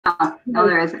No,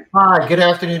 there isn't. Hi, good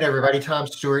afternoon, everybody. Tom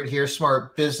Stewart here,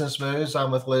 Smart Business Moves. I'm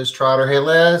with Liz Trotter. Hey,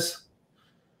 Liz.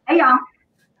 Hey, y'all.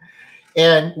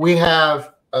 And we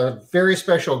have a very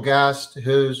special guest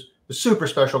who's a super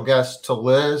special guest to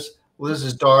Liz,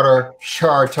 Liz's daughter,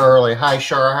 Shara Riedel. Hi,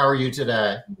 Shara. How are you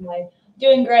today? Hi.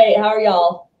 Doing great. How are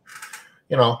y'all?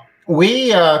 You know, we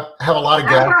have a lot of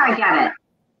guests. That's where I get it.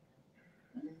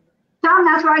 Tom,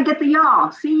 that's where I get the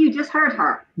y'all. See, you just heard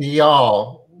her.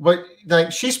 Y'all. But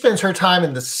like, she spends her time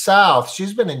in the South.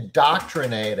 She's been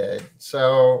indoctrinated.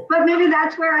 So. But maybe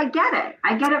that's where I get it.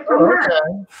 I get it from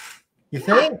her. You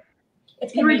think?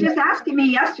 You were just asking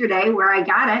me yesterday where I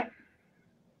got it.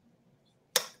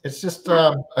 It's just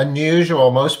unusual.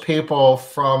 Most people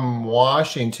from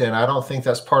Washington, I don't think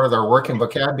that's part of their working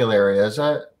vocabulary, is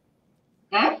it?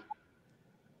 Eh?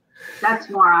 That's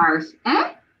more ours.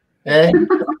 Eh? Eh?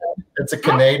 It's a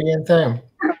Canadian thing.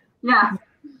 Yeah.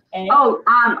 Oh,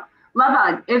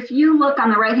 Leva, if you look on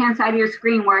the right-hand side of your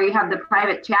screen where you have the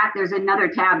private chat, there's another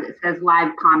tab that says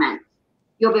live comments.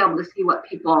 You'll be able to see what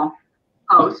people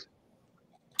post.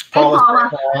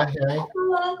 Paula. Hey,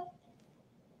 Paula.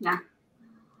 Yeah.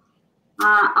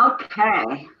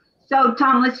 Okay. So,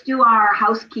 Tom, let's do our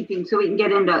housekeeping so we can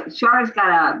get into. Shara's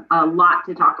got a lot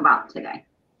to talk about today.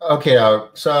 Okay.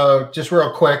 So, just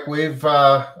real quick, we've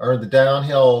or the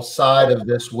downhill side of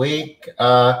this week.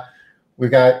 We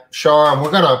got Shara, and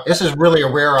this is really a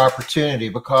rare opportunity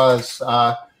because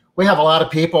we have a lot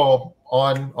of people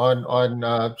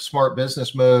on Smart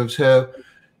Business Moves who,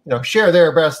 share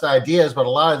their best ideas, but a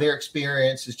lot of their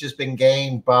experience has just been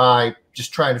gained by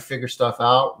just trying to figure stuff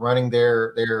out, running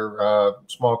their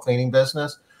small cleaning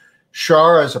business.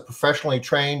 Shara is a professionally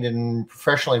trained and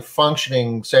professionally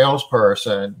functioning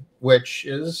salesperson, which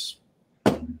is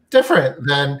different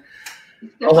than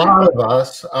a lot of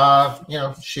us.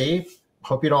 She,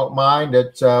 hope you don't mind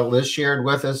that Liz shared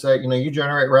with us that, you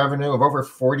generate revenue of over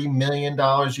 $40 million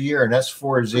a year, and that's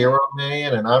 40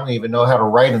 million. And I don't even know how to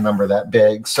write a number that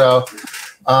big. So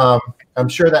I'm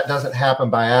sure that doesn't happen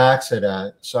by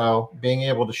accident. So being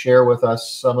able to share with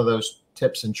us some of those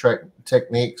tips and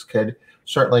techniques could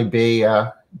certainly be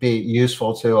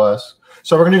useful to us.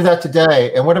 So we're going to do that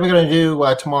today. And what are we going to do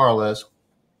tomorrow, Liz?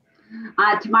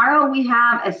 Tomorrow we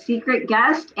have a secret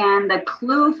guest, and the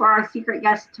clue for our secret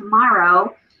guest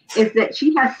tomorrow is that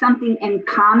she has something in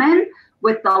common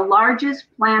with the largest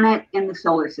planet in the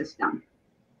solar system.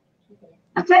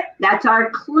 That's it. That's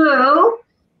our clue.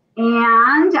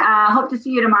 And hope to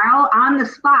see you tomorrow on the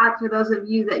spot. For those of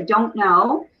you that don't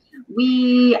know,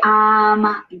 we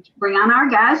bring on our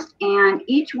guest, and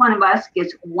each one of us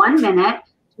gets 1 minute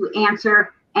to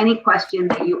answer any question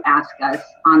that you ask us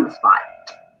on the spot.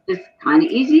 It's kind of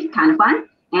easy, kind of fun,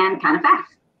 and kind of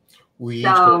fast. We each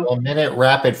get 1 minute,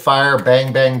 rapid fire,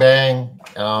 bang, bang, bang.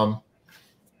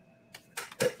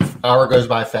 Hour goes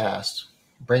by fast.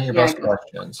 Bring your best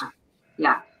questions.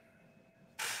 Yeah.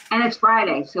 And it's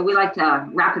Friday, so we like to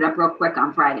wrap it up real quick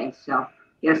on Friday. So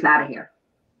get us out of here.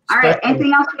 All right.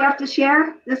 Anything else we have to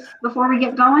share before we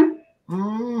get going?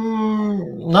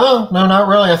 No, not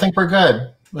really. I think we're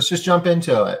good. Let's just jump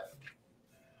into it.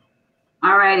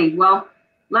 All righty. Well,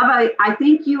 Leva, I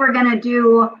think you were going to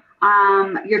do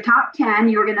your top 10.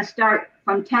 You were going to start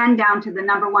from 10 down to the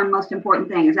number 1 most important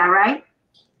thing. Is that right?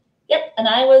 Yep. And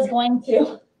I was going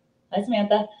to, hi,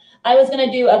 Samantha. I was going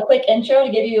to do a quick intro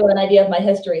to give you an idea of my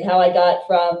history, how I got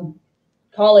from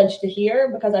college to here,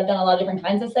 because I've done a lot of different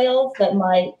kinds of sales that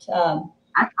might,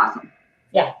 that's awesome.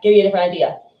 Yeah, give you a different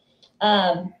idea.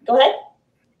 Go ahead.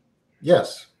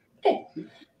 Yes. Okay.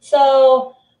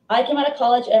 So I came out of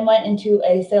college and went into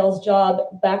a sales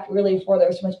job back really before there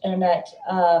was so much internet.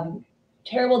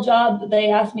 Terrible job. They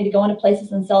asked me to go into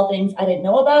places and sell things I didn't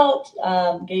know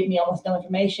about, gave me almost no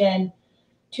information.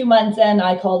 2 months in,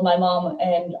 I called my mom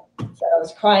and said I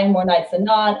was crying more nights than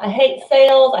not. I hate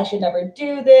sales. I should never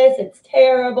do this. It's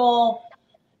terrible.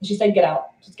 And she said, get out.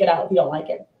 Just get out if you don't like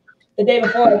it. The day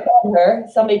before I called her,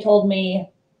 somebody told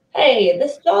me, hey,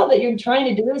 this job that you're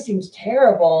trying to do seems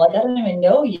terrible. Like, I don't even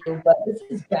know you, but this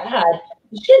is bad.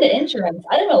 You should get into insurance.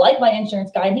 I didn't even like my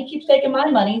insurance guy, and he keeps taking my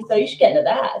money, so you should get into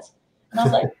that. And I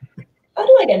was like, how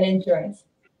do I get into insurance?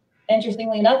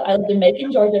 Interestingly enough, I lived in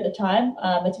Macon, Georgia at the time.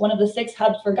 It's one of the 6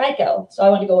 hubs for Geico, so I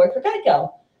went to go work for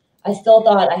Geico. I still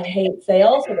thought I hate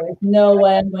sales, so there's no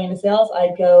way I'm going to sales.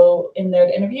 I'd go in there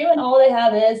to interview, and all they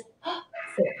have is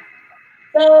sales.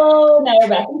 So now we're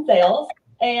back in sales.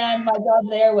 And my job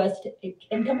there was to take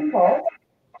incoming calls,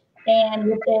 and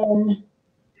within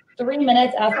 3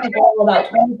 minutes, ask people about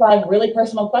 25 really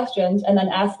personal questions, and then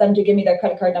ask them to give me their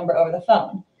credit card number over the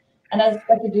phone. And I was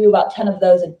expected to do about 10 of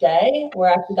those a day,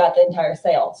 where I actually got the entire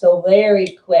sale. So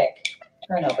very quick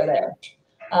turnover there.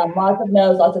 Lots of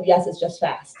no's, lots of yeses, just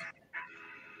fast.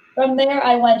 From there,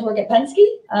 I went to work at Penske.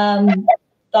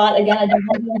 Thought again, I did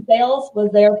hunting and sales, was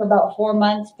there for about 4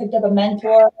 months, picked up a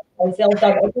mentor, a sales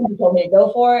job opened, he told me to go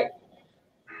for it.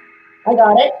 I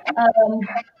got it.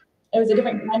 It was a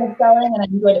different kind of selling and I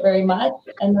enjoyed it very much.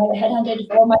 And I headhunted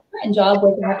for my current job,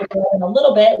 which I have to go in a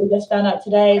little bit. We just found out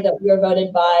today that we were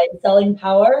voted by Selling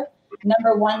Power,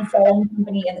 #1 selling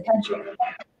company in the country.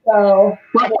 So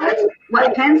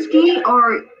what Penske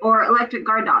or Electric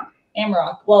Guard Dog?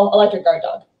 Amarok, well, Electric Guard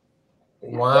Dog.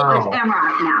 Wow. It's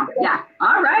Amarok now. Yeah.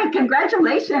 All right.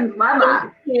 Congratulations,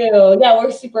 Lala. Thank you. Yeah,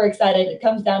 we're super excited. It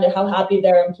comes down to how happy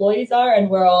their employees are, and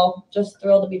we're all just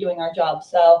thrilled to be doing our job.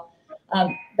 So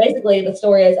basically, the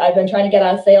story is I've been trying to get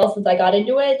out of sales since I got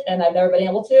into it, and I've never been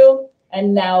able to.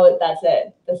 And now that's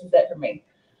it. This is it for me.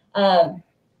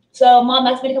 So Mom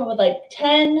asked me to come up with like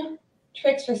 10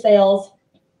 tricks for sales.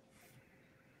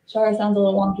 Shara sounds a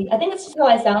little wonky. I think it's just how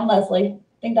I sound, Leslie.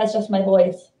 I think that's just my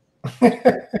voice. No,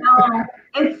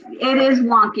 it is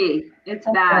wonky. It's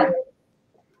bad.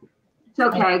 It's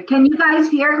okay. Can you guys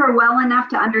hear her well enough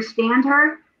to understand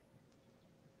her?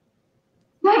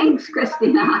 Thanks,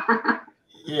 Christina.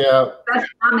 Yeah. That's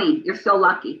mommy. You're so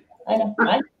lucky. I know.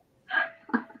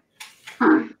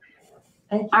 Huh.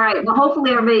 All right. Well,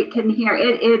 hopefully everybody can hear.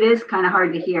 It is kind of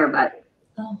hard to hear, but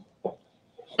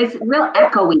it's real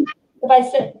echoey. If I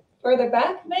sit further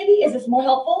back, maybe? Is this more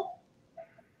helpful?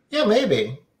 Yeah,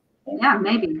 maybe. Yeah,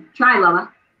 maybe. Try,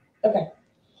 Lola. Okay.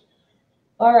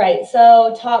 All right.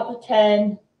 So top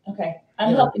 10. Okay.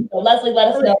 I'm helping. So Leslie, let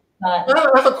us know. I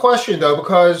have a question though,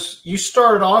 because you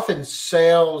started off in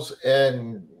sales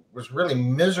and was really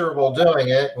miserable doing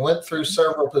it and went through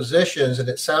several positions, and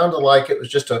it sounded like it was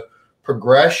just a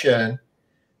progression.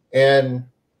 And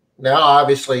now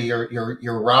obviously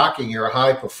you're rocking, you're a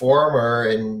high performer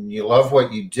and you love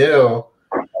what you do.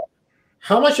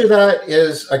 How much of that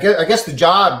is, I guess the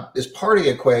job is part of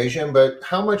the equation, but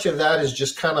how much of that is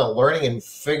just kind of learning and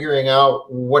figuring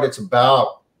out what it's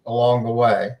about along the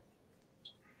way?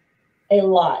 A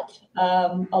lot.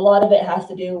 A lot of it has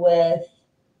to do with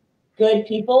good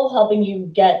people helping you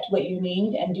get what you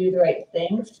need and do the right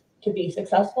things to be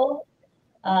successful.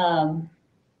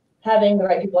 Having the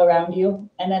right people around you,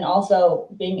 and then also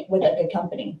being with a good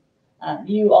company.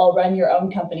 You all run your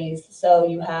own companies, so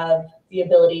you have the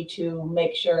ability to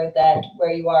make sure that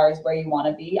where you are is where you want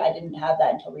to be. I didn't have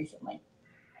that until recently.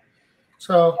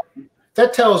 So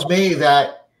that tells me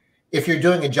that if you're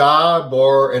doing a job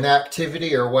or an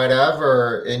activity or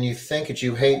whatever, and you think that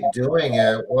you hate doing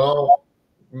it, well,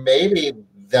 maybe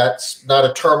that's not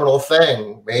a terminal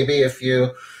thing. Maybe if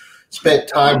you spent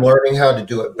time learning how to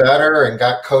do it better and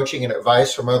got coaching and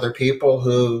advice from other people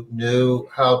who knew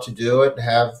how to do it and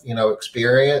have,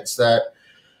 experience, that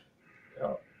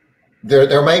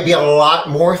there might be a lot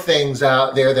more things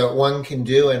out there that one can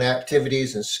do in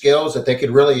activities and skills that they could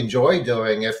really enjoy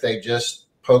doing if they just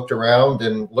poked around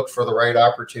and looked for the right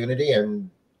opportunity and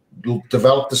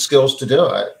developed the skills to do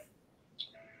it.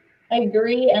 I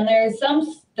agree. And there's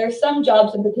some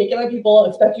jobs in particular people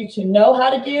expect you to know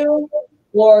how to do,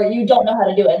 or you don't know how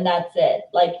to do it, and that's it.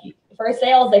 Like for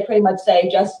sales, they pretty much say,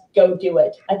 just go do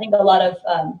it. I think a lot of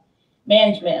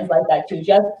management is like that too.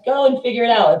 Just go and figure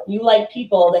it out. If you like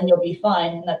people, then you'll be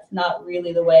fine. And that's not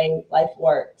really the way life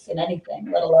works in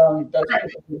anything, let alone those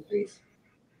types of industries.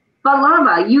 But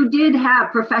Lava, you did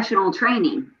have professional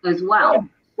training as well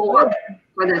for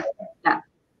this. Yeah.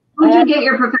 Who did you get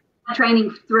your professional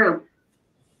training through?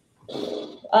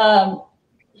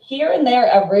 Here and there,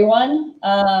 everyone.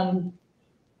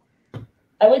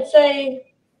 I would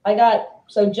say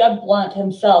Jeb Blunt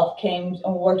himself came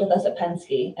and worked with us at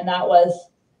Penske, and that was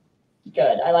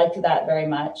good. I liked that very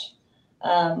much.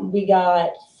 We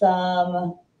got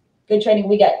some good training.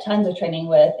 We got tons of training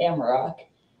with Amarok.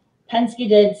 Penske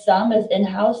did some as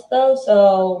in-house though,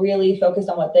 so really focused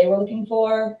on what they were looking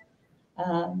for.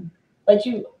 But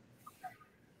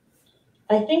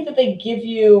I think that they give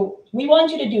you, we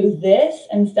want you to do this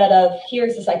instead of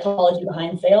here's the psychology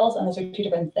behind sales, and those are two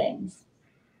different things.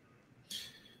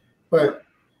 But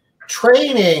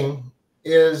training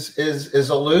is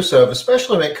elusive,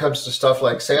 especially when it comes to stuff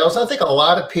like sales. I think a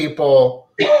lot of people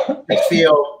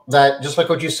feel that, just like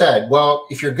what you said, well,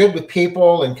 if you're good with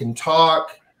people and can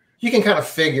talk, you can kind of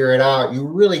figure it out. You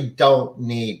really don't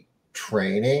need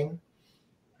training.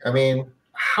 I mean,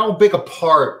 how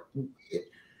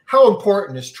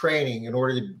important is training in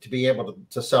order to be able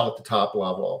to sell at the top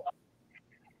level?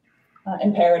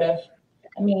 Imperative.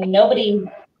 I mean, nobody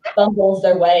bumbles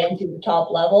their way into the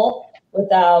top level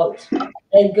without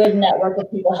a good network of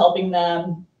people helping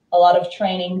them a lot of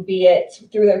training, be it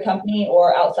through their company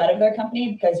or outside of their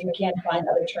company, because you can't find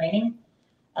other training.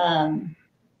 I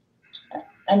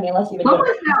mean, unless you've been doing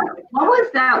it. What was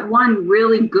that one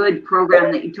really good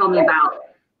program that you told me about?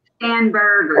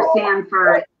 Sandberg or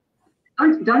Sanford?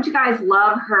 Don't you guys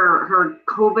love her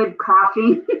COVID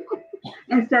coughing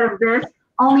instead of this?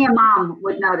 Only a mom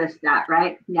would notice that,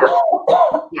 right? Yeah.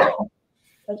 Yeah.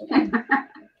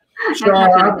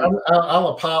 Shara, I'll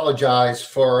apologize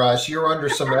for us. You're under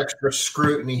some extra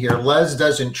scrutiny here. Les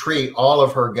doesn't treat all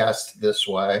of her guests this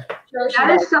way. Sure,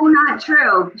 that is so not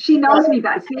true. She knows me,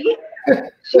 but see?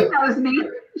 She knows me.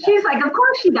 She's like, of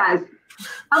course she does.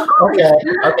 Of course. Okay,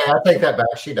 I take that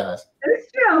back. She does.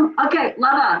 It's true. Okay,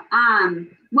 Lava.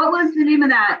 What was the name of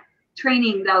that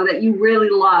training though that you really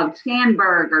loved?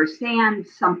 Sandberg or Sand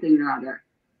something or other?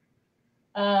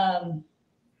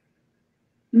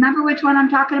 Remember which one I'm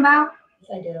talking about? Yes,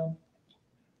 I do.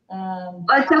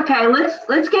 It's okay.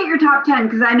 Let's get your top 10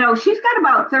 because I know she's got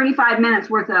about 35 minutes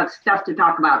worth of stuff to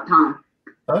talk about, Tom.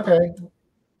 Okay.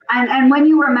 And when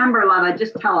you remember, Lava,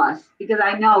 just tell us because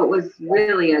I know it was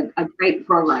really a great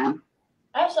program.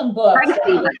 I have some books.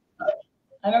 Crazy,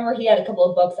 I remember he had a couple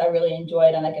of books I really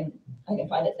enjoyed, and I can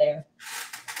find it there.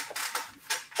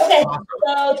 Okay,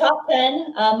 so top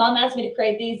 10. Mom asked me to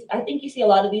create these. I think you see a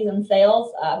lot of these in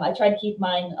sales. I tried to keep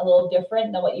mine a little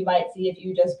different than what you might see if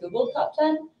you just Googled top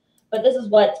 10, but this is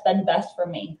what's been best for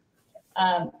me.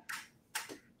 Hold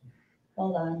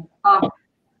on. Oh.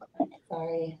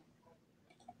 Sorry.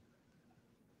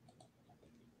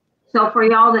 So for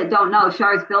y'all that don't know,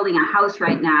 Shara's building a house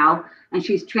right now, and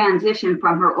she's transitioned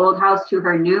from her old house to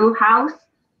her new house.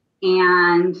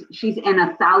 And she's in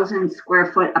 1,000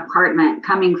 square foot apartment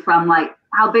coming from like,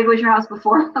 how big was your house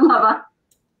before, Lava?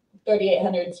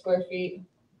 3,800 square feet.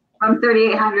 From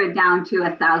 3,800 down to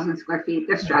 1,000 square feet.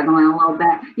 They're struggling a little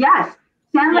bit. Yes,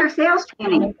 Sandler sales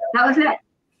training. That was it.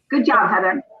 Good job,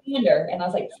 Heather. Sandler, and I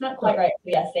was like, it's not quite right.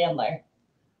 But yeah, Sandler.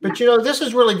 But you know, this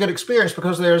is really good experience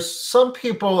because there's some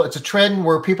people, it's a trend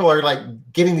where people are like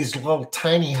getting these little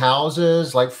tiny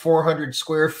houses, like 400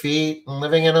 square feet and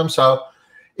living in them. So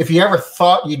if you ever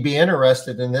thought you'd be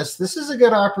interested in this is a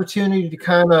good opportunity to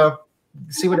kind of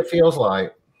see what it feels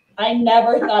like. I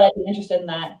never thought I'd be interested in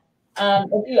that.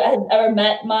 If you had ever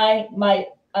met my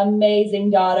amazing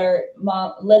daughter,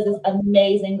 Liz's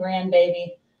amazing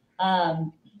grandbaby,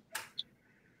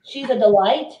 she's a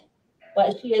delight,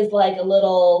 but she is like a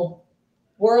little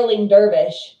whirling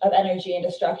dervish of energy and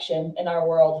destruction in our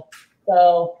world.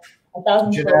 So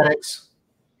 1,000 genetics.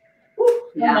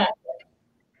 Yeah.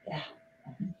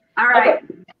 All right.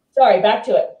 Okay. Sorry, back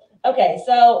to it. Okay,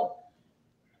 so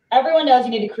everyone knows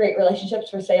you need to create relationships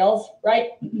for sales,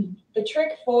 right? The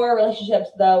trick for relationships,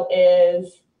 though,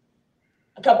 is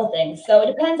a couple things. So it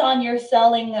depends on your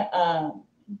selling, how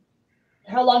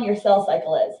long your sales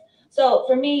cycle is. So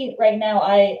for me right now,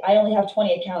 I only have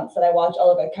 20 accounts that I watch all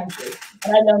over the country.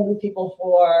 And I've known these people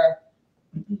for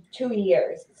 2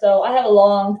 years. So I have a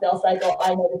long sales cycle.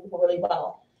 I know these people really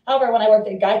well. However, when I worked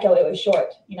at Geico, it was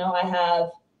short. You know, I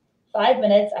have 5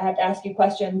 minutes. I have to ask you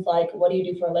questions like, what do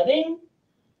you do for a living?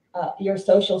 Your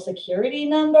social security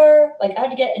number. Like I have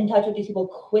to get in touch with these people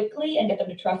quickly and get them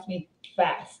to trust me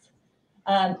fast.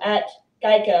 At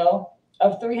Geico,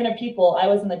 of 300 people, I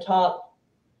was in the top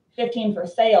 15 for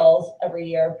sales every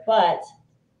year, but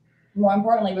more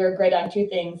importantly, we were great on two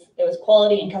things. It was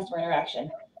quality and customer interaction.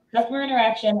 Customer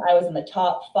interaction, I was in the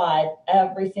top 5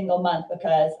 every single month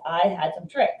because I had some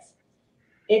tricks.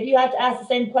 If you have to ask the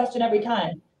same question every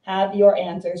time, have your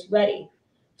answers ready.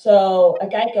 So at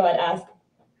Geico, I'd ask,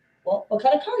 well, what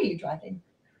kind of car are you driving?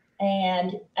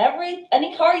 And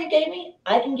any car you gave me,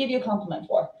 I can give you a compliment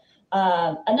for.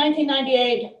 A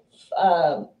 1998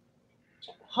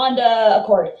 Honda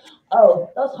Accord. Oh,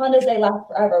 those Hondas, they last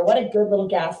forever. What a good little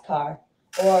gas car.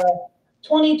 Or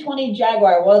 2020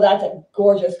 Jaguar. Well, that's a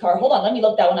gorgeous car. Hold on, let me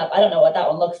look that one up. I don't know what that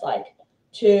one looks like.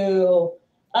 To,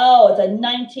 oh, it's a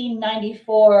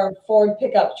 1994 Ford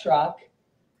pickup truck.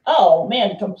 Oh,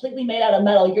 man, completely made out of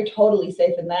metal. You're totally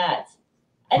safe in that.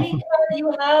 Any car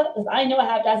you have, because I know I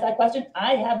have to ask that question,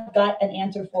 I have got an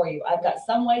answer for you. I've got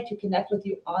some way to connect with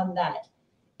you on that.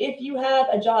 If you have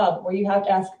a job where you have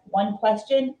to ask one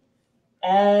question,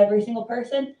 every single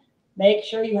person, make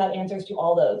sure you have answers to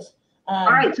all those. All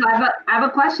right, so I have a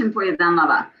question for you then,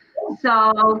 Lava.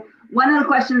 So one of the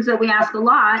questions that we ask a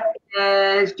lot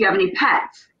is, do you have any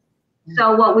pets?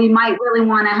 So what we might really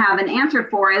want to have an answer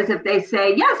for is if they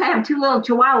say, yes, I have 2 little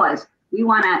Chihuahuas. We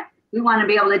want to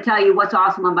be able to tell you what's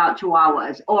awesome about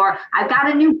Chihuahuas. Or I've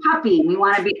got a new puppy. We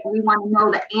want to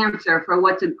know the answer for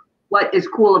what is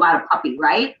cool about a puppy,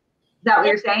 right? Is that what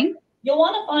you're saying? You'll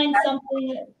want to find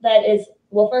something that is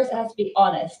well, first it has to be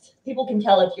honest. People can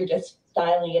tell if you're just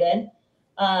dialing it in.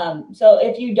 So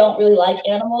if you don't really like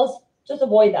animals, just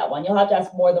avoid that one. You'll have to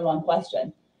ask more than one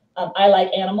question. I like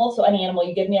animals, so any animal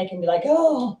you give me, I can be like,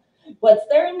 oh, what's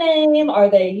their name? Are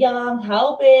they young?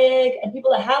 How big? And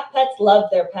people that have pets love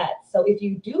their pets. So if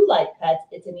you do like pets,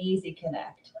 it's an easy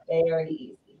connect. Very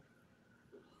easy.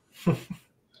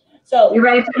 So you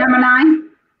ready for number 9?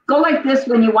 Go like this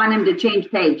when you want him to change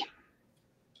page.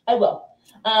 I will.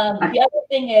 The other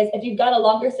thing is, if you've got a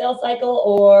longer sales cycle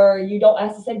or you don't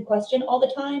ask the same question all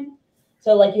the time,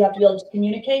 so like you have to be able to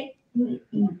communicate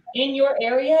in your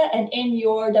area and in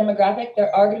your demographic,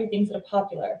 there are going to be things that are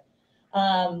popular.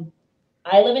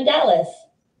 I live in Dallas.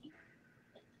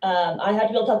 I have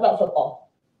to be able to talk about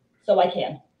football, so I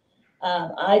can.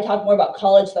 I talk more about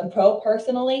college than pro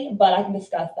personally, but I can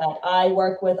discuss that. I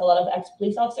work with a lot of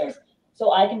ex-police officers,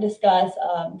 so I can discuss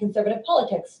conservative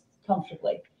politics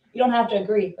comfortably. You don't have to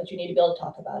agree, but you need to be able to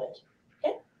talk about it.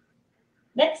 Okay,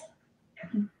 next.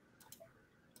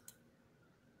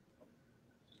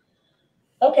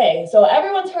 Okay, so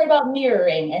everyone's heard about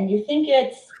mirroring, and you think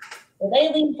it's, well,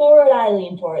 they lean forward, I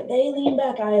lean forward. They lean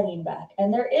back, I lean back.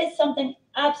 And there is something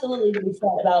absolutely to be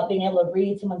said about being able to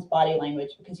read someone's body language,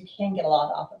 because you can get a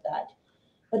lot off of that.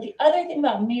 But the other thing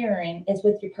about mirroring is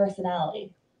with your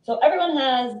personality. So everyone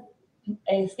has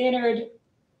a standard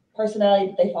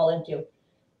personality that they fall into.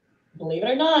 Believe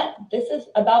it or not, this is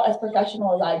about as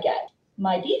professional as I get.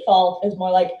 My default is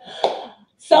more like,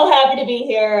 so happy to be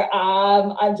here.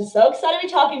 I'm just so excited to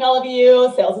be talking to all of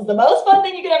you. Sales is the most fun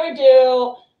thing you could ever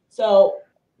do. So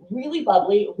really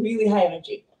bubbly, really high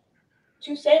energy.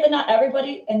 To say that not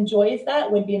everybody enjoys that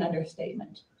would be an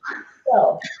understatement.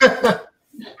 So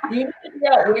you need to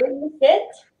figure out where you fit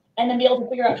and then be able to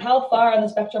figure out how far on the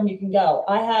spectrum you can go.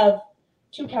 I have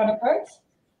 2 counterparts.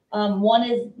 One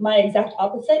is my exact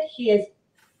opposite. He is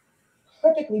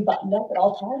perfectly buttoned up at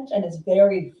all times and is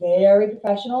very, very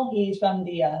professional. He's from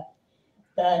the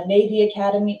Navy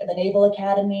Academy, the Naval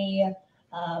Academy,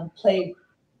 played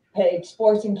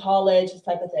sports in college, this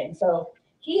type of thing. So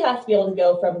he has to be able to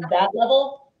go from that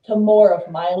level to more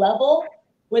of my level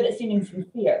with it seeming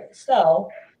sincere. So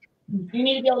you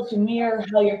need to be able to mirror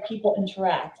how your people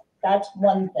interact. That's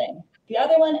one thing. The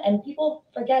other one, and people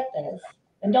forget this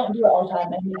and don't do it all the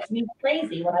time, and it makes me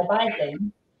crazy when I buy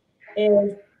things,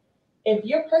 is if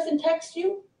your person texts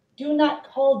you, do not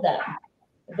call them.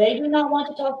 They do not want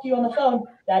to talk to you on the phone.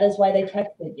 That is why they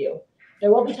texted you.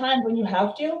 There will be times when you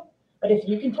have to, but if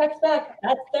you can text back,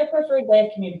 that's their preferred way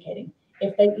of communicating.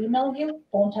 If they email you,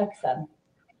 don't text them.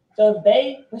 So if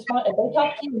they respond, if they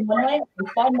talk to you in one way,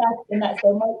 respond back in that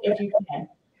same way if you can.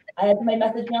 I had somebody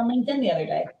message me on LinkedIn the other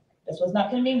day. This was not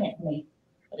convenient for me,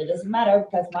 but it doesn't matter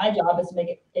because my job is to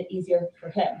make it easier for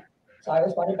him. So I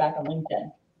responded back on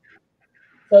LinkedIn.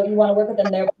 So you want to work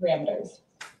within their parameters,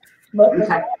 both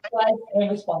response-wise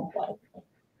and response-wise.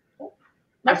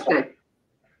 That's good.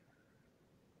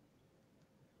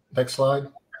 Next slide.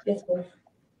 Yes, please.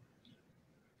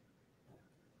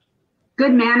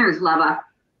 Good manners, Leva.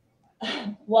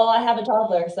 Well, I have a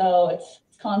toddler, so it's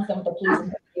constant with the police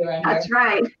and around here. That's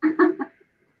right.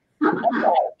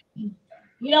 Okay.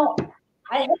 You know,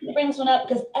 I hate to bring this one up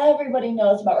because everybody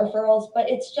knows about referrals, but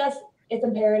it's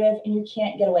imperative and you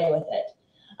can't get away with it.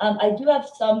 I do have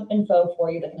some info for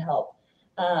you that can help.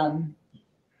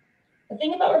 The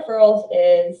thing about referrals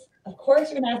is, of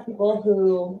course, you're going to ask people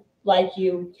who like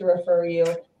you to refer you,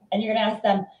 and you're going to ask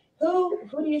them, who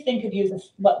do you think could use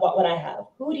this, what I have?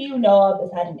 Who do you know of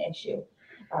has had an issue?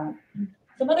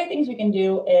 Some other things we can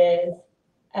do is,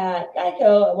 at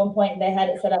Geico, at one point, they had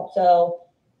it set up so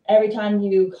every time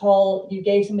you call, you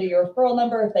gave somebody your referral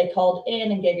number. If they called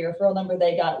in and gave your referral number,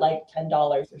 they got like $10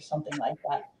 or something like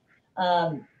that.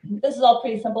 This is all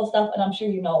pretty simple stuff, and I'm sure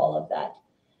you know all of that.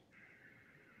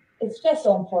 It's just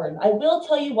so important. I will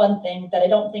tell you one thing that I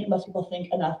don't think most people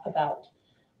think enough about.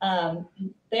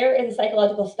 There is a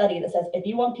psychological study that says if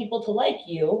you want people to like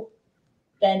you,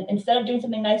 then instead of doing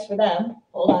something nice for them,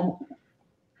 hold on,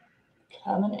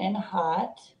 coming in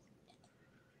hot.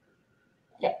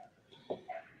 Yep.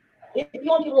 If you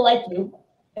want people to like you,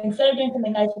 instead of doing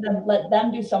something nice for them, let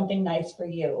them do something nice for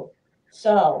you.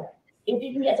 So if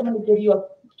you can get someone to give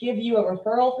you a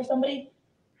referral for somebody,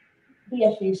 be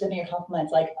effusive in your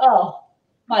compliments, like, oh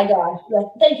my gosh,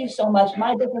 thank you so much.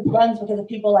 My business runs because of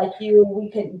people like you. We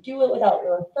couldn't do it without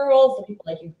your referrals. The people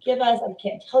like you give us. I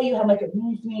can't tell you how much it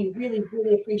means to me. Really,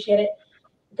 really appreciate it.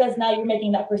 Because now you're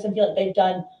making that person feel like they've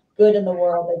done good in the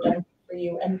world. They've done good for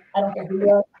you. And I don't care who you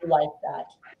are, you like that.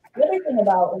 The other thing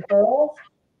about referrals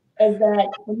is that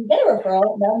when you get a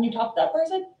referral, now when you talk to that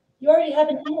person, you already have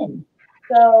an in.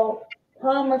 So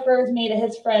Tom refers me to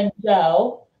his friend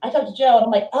Joe. I talked to Joe and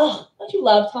I'm like, oh, don't you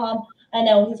love Tom? I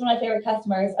know he's one of my favorite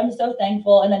customers. I'm so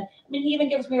thankful. And then, I mean, he even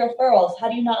gives me referrals. How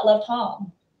do you not love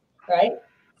Tom? Right?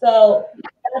 So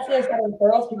that's the other side of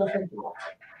referrals people forget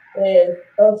is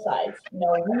both sides. You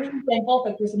know, we need to be thankful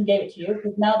for the person who gave it to you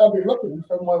because now they'll be looking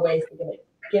for more ways to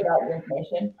give out your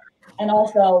information. And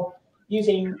also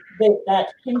using that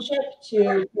kinship to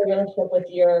your relationship with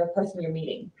your person you're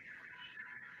meeting.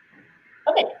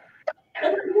 Okay.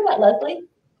 What did you do that, Leslie?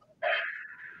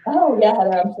 Oh yeah,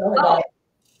 Heather, I'm so glad.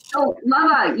 So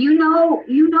Lava, you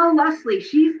know Leslie.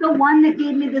 She's the one that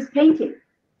gave me this painting.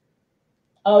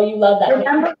 Oh, you love that.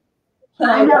 Remember?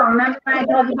 I know. Remember when I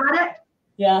told you about it?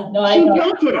 Yeah. No, she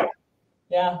painted it.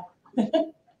 Yeah.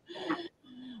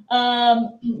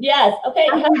 Yes. Okay.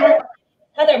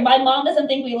 Heather, my mom doesn't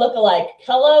think we look alike.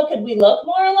 Hello, could we look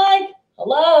more alike?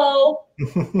 Hello.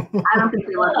 I don't think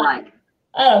we look alike.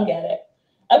 I don't get it.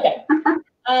 Okay.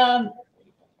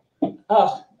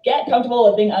 Get comfortable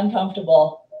with being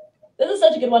uncomfortable. This is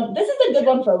such a good one. This is a good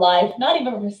one for life, not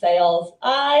even for sales.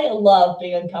 I love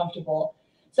being uncomfortable.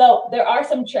 So there are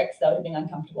some tricks though to being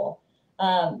uncomfortable.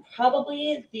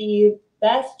 Probably the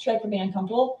best trick for being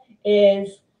uncomfortable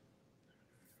is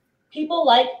people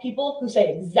like people who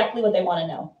say exactly what they want to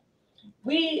know.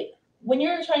 When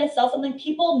you're trying to sell something,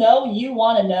 people know you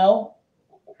want to know,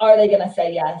 are they going to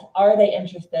say yes? Are they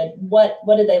interested? What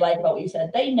did they like about what you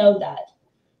said? They know that.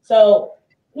 So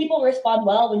people respond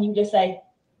well when you just say,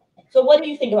 so what do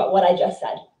you think about what I just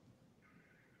said?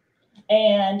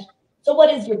 And so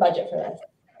what is your budget for this?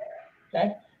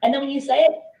 Okay. And then when you say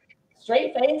it,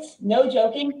 straight face, no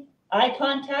joking, eye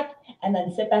contact, and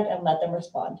then sit back and let them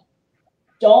respond.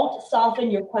 Don't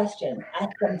soften your questions.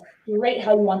 Ask them straight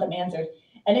how you want them answered.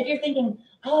 And if you're thinking,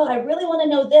 oh, I really want to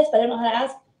know this, but I don't know how to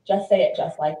ask, just say it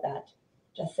just like that.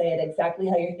 Just say it exactly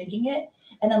how you're thinking it,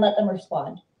 and then let them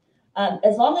respond.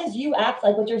 As long as you act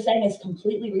like what you're saying is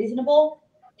completely reasonable,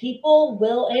 people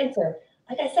will answer.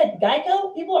 Like I said,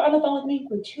 Geico, people are on the phone with me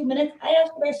for 2 minutes. I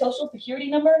ask for their social security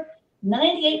number.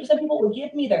 98% of people will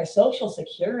give me their social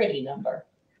security number.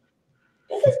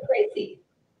 This is crazy.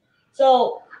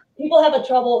 So people have a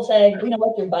trouble saying, you know,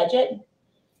 what's your budget?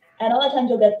 And a lot of times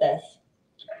you'll get this.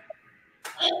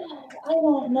 I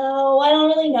don't know. I don't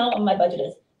really know what my budget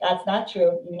is. That's not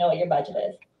true. You know what your budget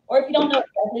is. Or if you don't know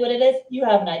exactly what it is, you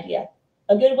have an idea.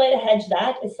 A good way to hedge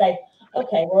that is say,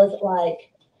 okay, well, is it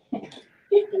like $50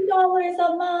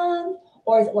 a month?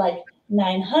 Or is it like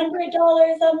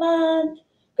 $900 a month?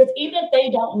 Because even if they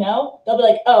don't know, they'll be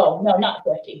like, oh, no, not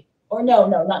 50. Or no,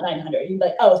 not 900. You'd be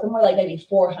like, oh, somewhere like maybe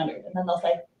 400. And then they'll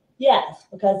say, yes,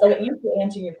 because they'll get used to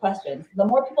answering your questions. The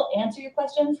more people answer your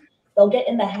questions, they'll get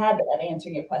in the habit of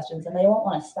answering your questions and they won't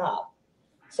want to stop.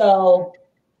 So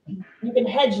you can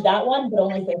hedge that one, but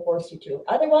only if they force you to.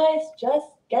 Otherwise, just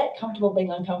get comfortable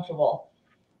being uncomfortable.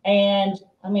 And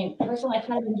I mean, personally, I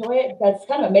kind of enjoy it because it's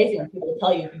kind of amazing when people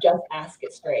tell you if you just ask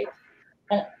it straight.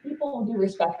 And people do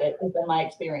respect it, has been my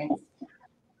experience.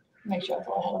 Make sure that's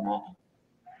all I had on that.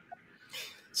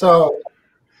 So,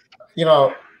 you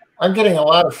know, I'm getting a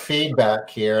lot of feedback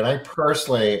here, and I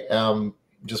personally am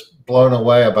just blown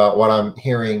away about what I'm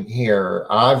hearing here.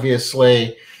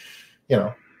 Obviously, you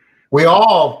know, we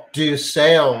all do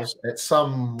sales at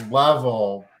some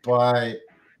level, but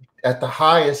at the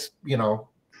highest, you know,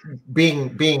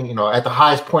 being you know, at the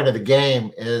highest point of the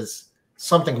game is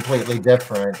something completely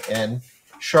different. And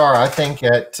Shara, I think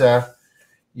that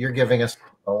you're giving us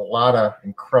a lot of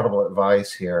incredible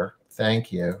advice here.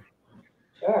 Thank you.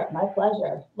 Sure, my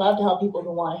pleasure. Love to help people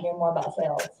who want to hear more about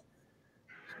sales.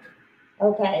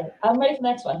 Okay, I'm ready for the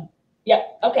next one.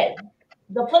 Yep, okay.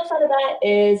 The flip side of that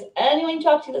is anyone you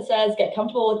talk to that says get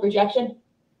comfortable with rejection,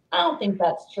 I don't think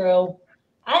that's true.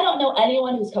 I don't know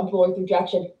anyone who's comfortable with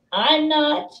rejection. I'm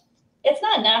not. It's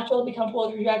not natural to be comfortable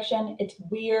with rejection. It's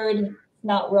weird, it's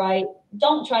not right.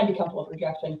 Don't try and be comfortable with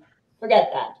rejection.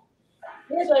 Forget that.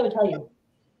 Here's what I would tell you.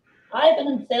 I've been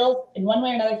in sales in one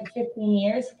way or another for 15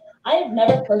 years. I have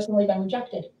never personally been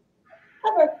rejected.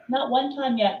 Ever. Not one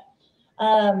time yet.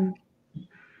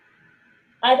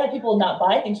 I've had people not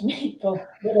buy things from me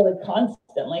literally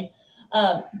constantly.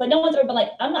 But no one's ever been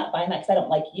like, I'm not buying that because I don't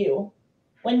like you.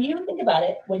 When you think about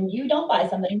it, when you don't buy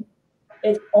something,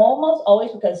 it's almost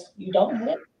always because you don't need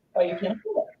it or you can't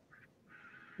afford it.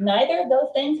 Neither of those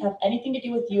things have anything to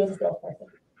do with you as a salesperson.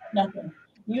 Nothing.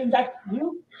 In fact,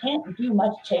 you can't do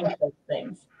much change those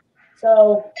things.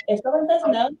 So if someone says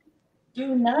no,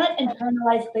 do not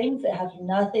internalize things that have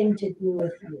nothing to do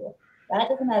with you. That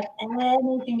doesn't have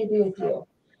anything to do with you.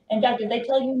 In fact, if they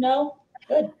tell you no,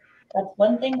 good. That's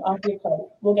one thing off your plate.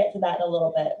 We'll get to that in a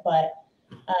little bit, but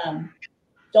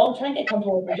don't try and get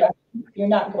comfortable with rejection. you're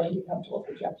not going to be comfortable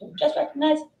with rejection. Just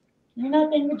recognize you're not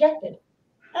being rejected,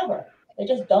 ever. They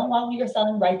just don't want what you're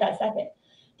selling right that second.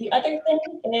 The other thing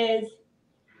is,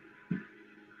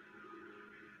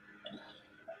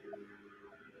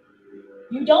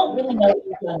 you don't really know what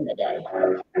you've done in the day.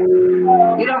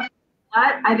 You know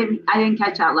what? I didn't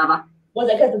catch that, Leva. Was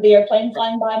it because of the airplane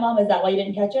flying by, Mom? Is that why you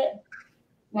didn't catch it?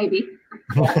 Maybe.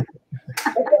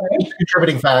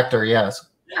 Contributing factor, yes.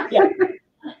 Yeah.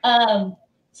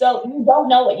 So you don't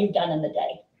know what you've done in the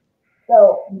day.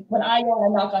 So when I go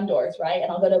and knock on doors, right,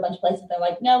 and I'll go to a bunch of places, they're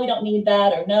like, no, we don't need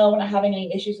that, or no, we're not having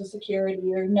any issues with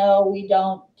security, or no, we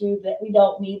don't do that, we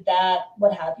don't need that,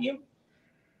 what have you.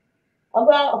 I'll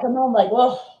go out, I'll come home like,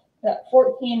 whoa,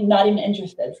 14 not even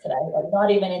interested today, like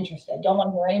not even interested, don't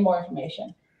want to hear any more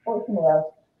information. 14 of those.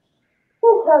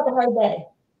 Whew, that was a hard day.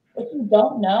 What you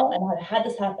don't know, and I've had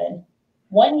this happen,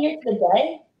 1 year to the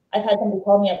day, I've had somebody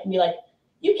call me up and be like,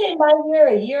 you came by here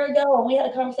a year ago and we had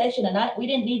a conversation and we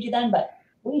didn't need you then, but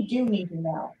we do need you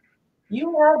now.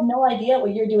 You have no idea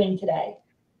what you're doing today.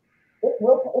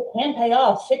 It can pay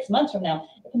off 6 months from now.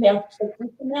 It can pay off 6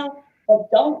 weeks from now, but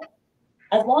don't,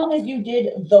 as long as you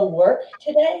did the work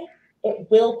today, it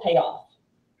will pay off.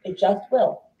 It just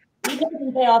will. Even if it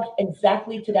doesn't pay off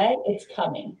exactly today, it's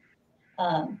coming.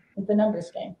 It's a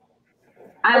numbers game.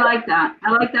 I like that.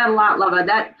 I like that a lot, Leva.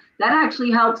 That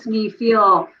actually helps me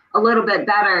feel a little bit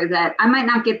better that I might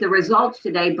not get the results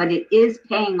today, but it is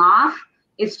paying off.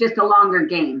 It's just a longer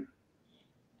game.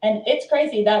 And it's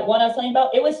crazy. That one I was telling you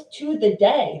about, it was to the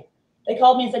day. They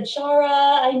called me and said,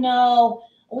 Shara, I know.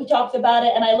 We talked about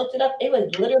it and I looked it up. It was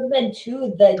literally been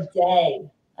to the day.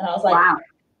 And I was like, wow,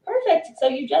 perfect. So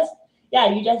you just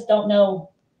don't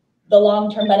know the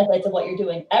long-term benefits of what you're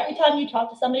doing. Every time you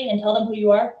talk to somebody and tell them who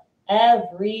you are,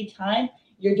 every time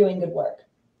you're doing good work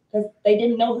because they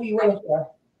didn't know who you were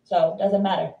before. So it doesn't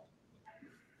matter.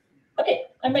 Okay,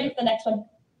 I'm ready for the next one.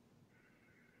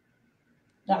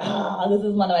 This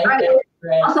is one of my favorites.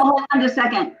 Also, hold on just a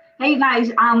second. Hey, you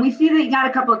guys, we see that you got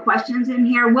a couple of questions in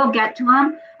here. We'll get to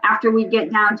them after we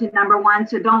get down to number one.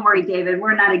 So don't worry, David.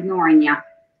 We're not ignoring you.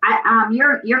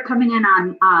 You're coming in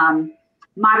on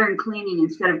modern cleaning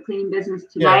instead of cleaning business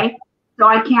today. Yeah. So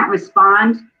I can't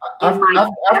respond. I've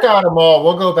got them all.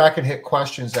 We'll go back and hit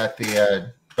questions at the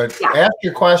end. But ask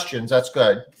your questions. That's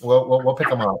good. We'll pick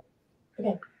them up.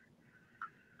 Okay.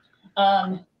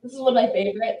 This is one of my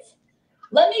favorites.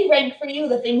 Let me rank for you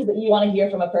the things that you want to hear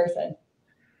from a person.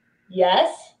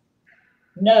 Yes,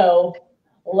 no,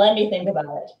 let me think about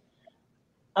it.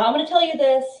 I'm going to tell you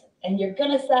this, and you're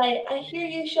going to say, I hear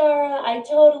you, Shara. I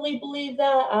totally believe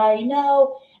that. I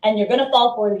know. And you're going to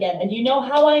fall for it again. And you know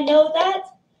how I know that?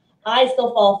 I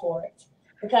still fall for it.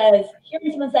 Because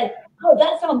hearing someone say, oh,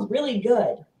 that sounds really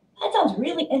good. That sounds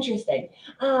really interesting.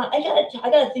 I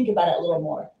gotta think about it a little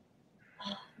more.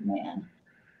 Oh, man.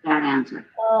 That answer.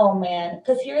 Oh, man.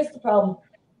 Because here's the problem.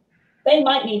 They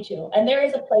might need to. And there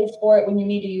is a place for it when you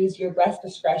need to use your best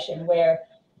discretion where,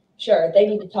 sure, they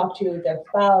need to talk to their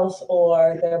spouse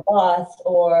or their boss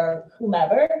or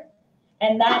whomever.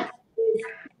 And that is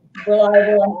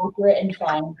reliable and accurate and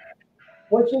fine.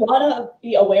 What you want to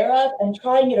be aware of and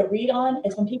try and get a read on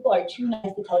is when people are too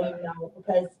nice to tell you no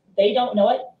because they don't know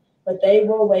it, but they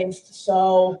will waste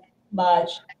so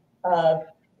much of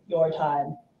your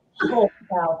time. Holy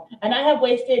cow. And I have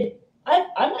wasted, I'm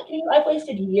not kidding you, I've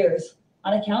wasted years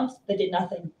on accounts that did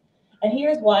nothing. And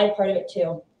here's why part of it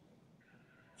too.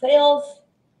 Sales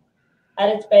at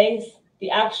its base,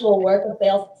 the actual work of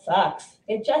sales sucks.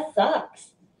 It just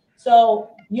sucks.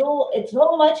 So it's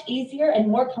so much easier and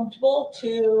more comfortable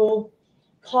to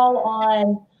call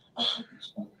on,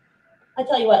 I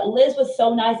tell you what, Liz was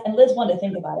so nice and Liz wanted to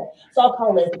think about it. So I'll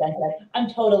call Liz again today. I'm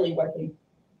totally working.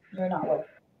 You're not working.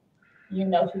 You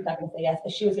know she's not going to say yes.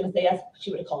 If she was going to say yes,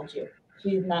 she would have called you.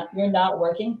 You're not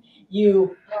working.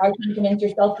 You are trying to convince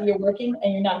yourself that you're working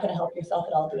and you're not going to help yourself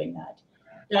at all doing that.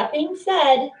 That being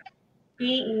said, be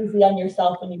easy on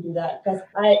yourself when you do that because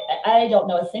I don't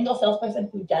know a single salesperson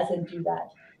who doesn't do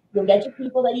that. You'll get your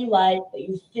people that you like, that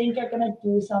you think are going to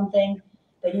do something,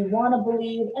 that you want to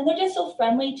believe, and they're just so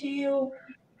friendly to you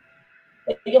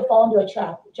that you'll fall into a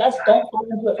trap. Just don't fall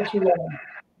into it for too long.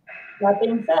 That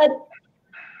being said,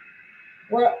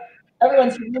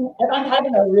 everyone's human. If I'm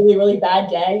having a really, really bad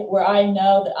day where I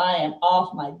know that I am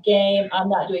off my game, I'm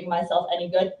not doing myself any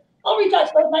good, I'll reach out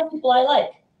to those my people I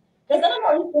like. Because then I'm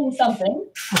always doing something.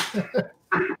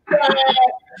 But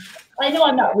I know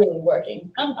I'm not really working.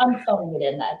 I'm phoning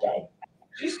it in that day.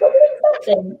 You're still doing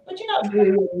something, but you're not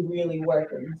really, really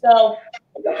working. So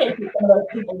it's okay to keep some of those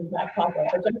people in the back pocket,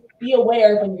 but just be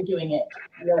aware when you're doing it.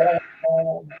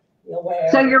 Be aware.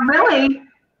 So you're really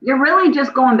You're really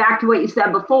just going back to what you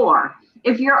said before.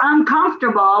 If you're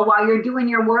uncomfortable while you're doing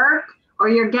your work or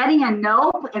you're getting a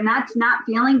nope and that's not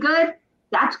feeling good,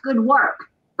 that's good work.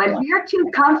 But if you're too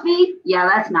comfy, yeah,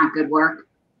 that's not good work.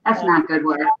 That's not good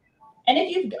work. And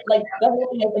if you've like the whole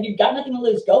thing is like you've got nothing to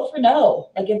lose, go for no.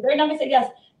 Like if they're not gonna say yes,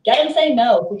 get them to say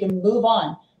no. We can move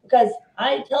on. Because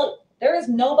I tell you, there is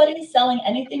nobody selling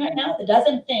anything right now that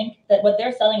doesn't think that what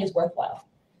they're selling is worthwhile.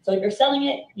 So if you're selling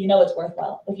it, you know it's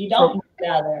worthwhile. If you don't, you get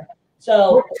out of there.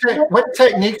 So what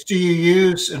techniques do you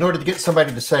use in order to get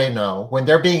somebody to say no when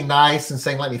they're being nice and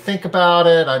saying, let me think about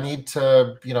it, I need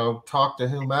to, you know, talk to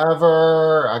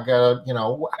whomever, I gotta, you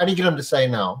know, how do you get them to say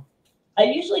no? I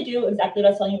usually do exactly what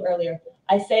I was telling you earlier.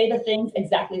 I say the things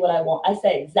exactly what I want. I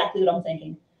say exactly what I'm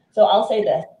thinking. So I'll say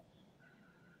this.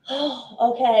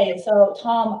 Oh, okay. So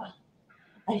Tom,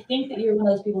 I think that you're one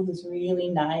of those people who's really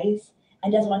nice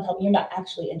and doesn't want to tell me you're not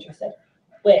actually interested.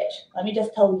 Which, let me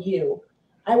just tell you,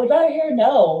 I would rather hear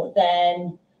no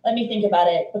than let me think about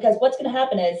it. Because what's going to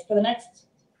happen is for the next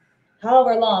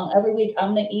however long, every week,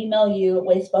 I'm going to email you,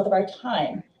 waste both of our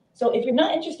time. So if you're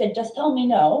not interested, just tell me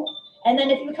no. And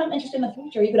then if you become interested in the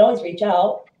future, you can always reach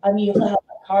out. I mean, you still have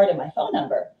my card and my phone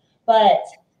number. But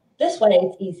this way,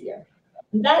 it's easier.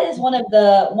 That is one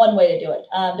way to do it.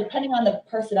 Depending on the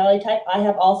personality type, I've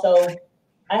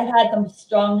had some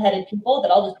strong-headed people that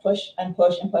I'll just push and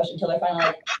push and push until they're finally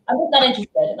like, I'm just not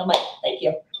interested. And I'm like, thank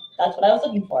you. That's what I was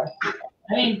looking for.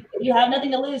 I mean, if you have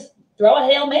nothing to lose, throw a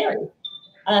Hail Mary.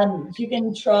 You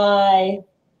can try,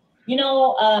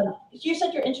 you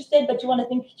said you're interested, but you want to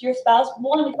think to your spouse.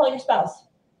 Well, why don't we call your spouse?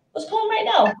 Let's call him right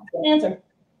now. Get an answer.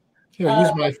 Here,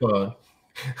 use my phone.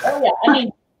 Oh, yeah. I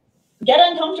mean, get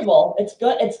uncomfortable. It's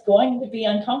good. It's going to be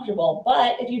uncomfortable.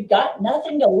 But if you've got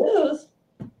nothing to lose,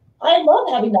 I love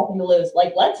having nothing to lose.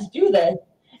 Like, let's do this.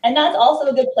 And that's also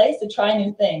a good place to try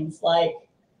new things. Like,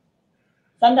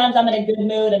 sometimes I'm in a good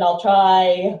mood and I'll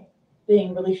try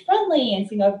being really friendly and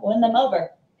seeing if I can win them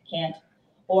over. I can't.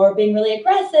 Or being really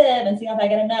aggressive and seeing if I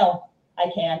get a no.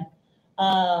 I can.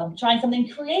 Trying something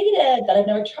creative that I've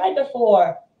never tried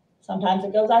before. Sometimes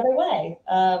it goes either way.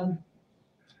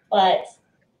 But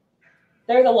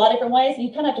there's a lot of different ways, and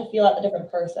you kind of have to feel out the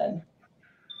different person.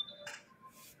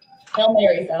 Hail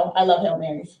Marys, though. I love Hail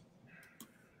Marys.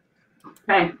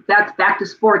 Okay, that's back to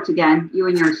sports again. You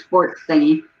and your sports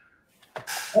thingy.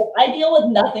 I deal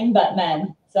with nothing but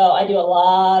men, so I do a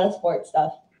lot of sports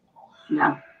stuff.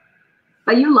 Yeah,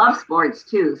 but you love sports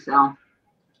too, so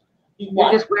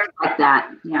you're just weird like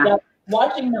that. Yeah.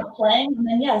 Watching them playing, and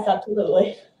then yes,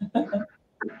 absolutely.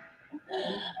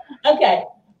 Okay,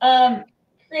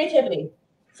 creativity.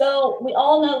 So we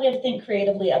all know we have to think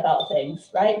creatively about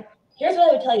things, right? Here's what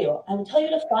I would tell you. I would tell you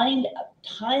to find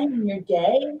time in your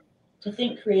day to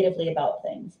think creatively about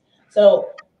things. So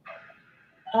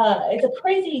it's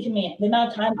crazy to me the amount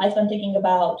of time I spend thinking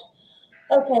about,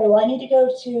 okay, well, I need to go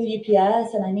to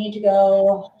UPS and I need to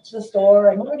go to the store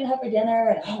and what are we gonna have for dinner?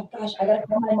 And oh gosh, I gotta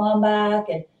call my mom back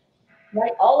and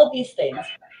right, all of these things.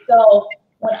 So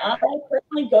when I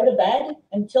personally go to bed,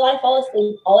 until I fall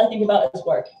asleep, all I think about is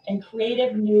work and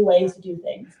creative new ways to do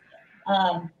things.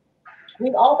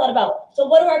 We've all thought about, so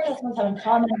what do our customers have in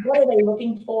common? What are they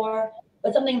looking for?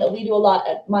 But something that we do a lot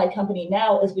at my company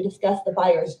now is we discuss the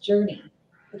buyer's journey.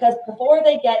 Because before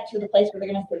they get to the place where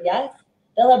they're going to say yes,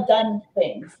 they'll have done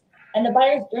things. And the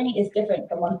buyer's journey is different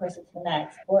from one person to the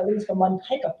next, or at least from one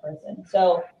type of person.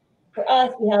 So for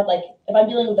us, we have like, if I'm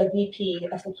dealing with a VP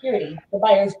of security, the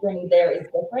buyer's journey there is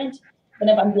different than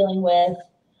if I'm dealing with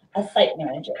a site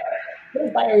manager.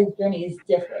 His buyer's journey is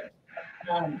different.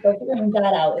 So figuring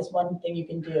that out is one thing you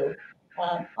can do.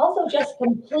 Also, just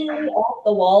completely off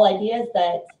the wall ideas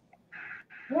that,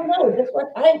 I don't know, this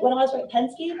work. When I was at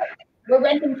Penske, we're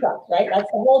renting trucks, right? That's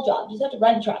the whole job. You just have to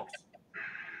rent trucks.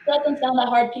 Doesn't sound that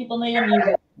hard. People need them, use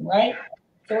them, right?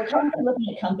 So we're constantly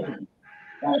looking at companies,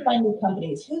 trying to find new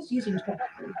companies. Who's using trucks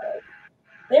these days?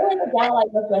 There was a gal I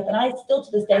worked with, and I still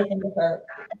to this day think of her.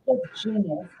 She's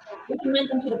genius. We can rent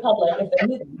them to the public if they're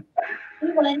moving.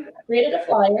 We went, created a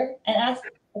flyer, and asked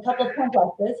a couple of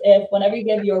complexes if whenever you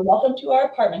give your welcome to our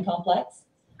apartment complex,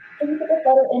 can you put this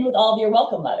letter in with all of your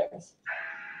welcome letters?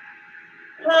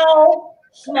 How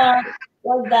smart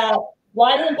was that?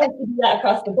 Why didn't they do that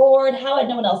across the board? How had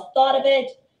no one else thought of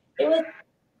it? It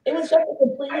was just a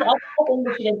completely awful thing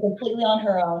that she did completely on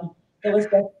her own. It was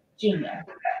just genius.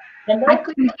 And I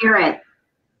couldn't hear it.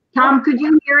 Tom, could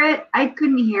you hear it? I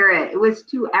couldn't hear it. It was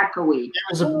too echoey.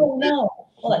 Oh, no.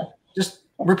 Hold on. Just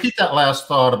repeat that last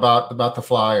thought about the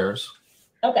flyers.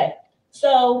 Okay.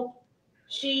 So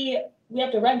we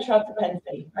have to rent trucks at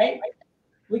Penske, right?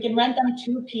 We can rent them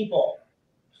to people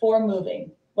for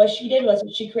moving. what she did was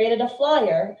she created a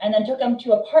flyer and then took them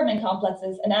to apartment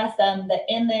complexes and asked them that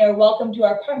in their welcome to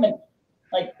our apartment,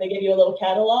 like they give you a little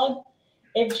catalog,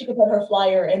 if she could put her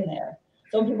flyer in there.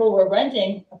 So when people were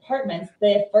renting apartments,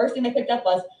 the first thing they picked up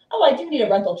was, oh, I do need a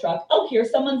rental truck. Oh, here's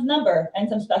someone's number and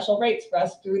some special rates for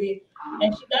us through the,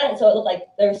 and she got it so it looked like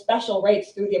there's special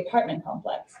rates through the apartment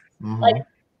complex. Mm-hmm. Like,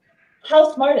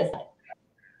 how smart is that?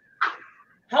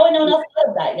 How had no one else thought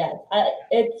of that yet?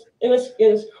 It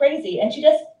was crazy, and she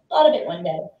just thought of it one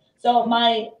day. So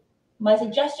my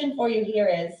suggestion for you here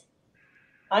is,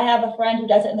 I have a friend who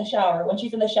does it in the shower. When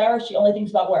she's in the shower, she only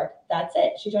thinks about work. That's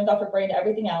it. She turns off her brain to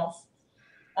everything else.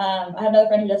 I have another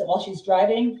friend who does it while she's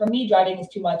driving. For me, driving is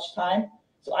too much time,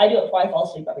 so I do it before I fall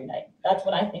asleep every night. That's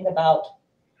when I think about,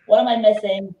 what am I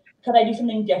missing? Could I do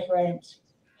something different?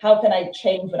 How can I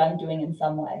change what I'm doing in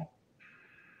some way?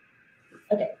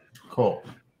 Okay. Cool.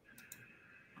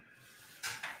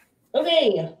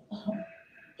 Okay,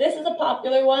 this is a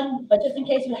popular one, but just in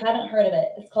case you haven't heard of it,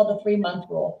 it's called the 3-month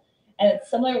rule. And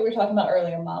it's similar to what we were talking about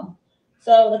earlier, Mom.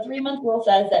 So the 3-month rule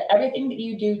says that everything that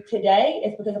you do today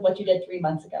is because of what you did 3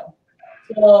 months ago.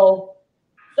 So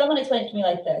someone explained it to me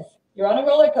like this. You're on a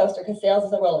roller coaster, because sales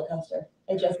is a roller coaster.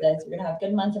 It just is. You're going to have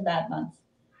good months and bad months.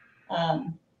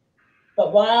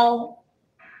 But while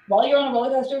you're on a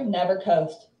roller coaster, never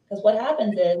coast. Because what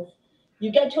happens is,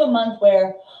 you get to a month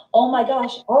where, oh my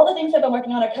gosh, all the things I've been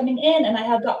working on are coming in and I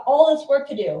have got all this work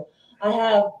to do. I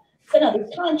have sent out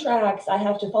these contracts. I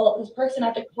have to follow up this person. I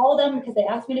have to call them because they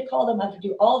asked me to call them. I have to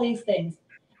do all these things.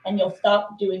 And you'll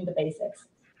stop doing the basics.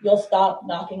 You'll stop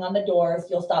knocking on the doors.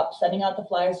 You'll stop sending out the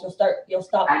flyers. You'll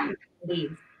stop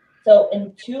leads. So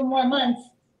in 2 more months,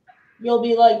 you'll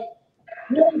be like,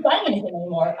 you don't buying anything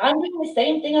anymore. I'm doing the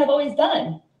same thing I've always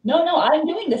done. No, I'm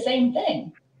doing the same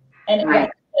thing. And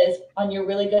what is on your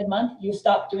really good month, you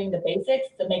stop doing the basics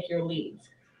to make your leads.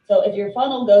 So if your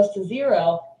funnel goes to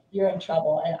 0, you're in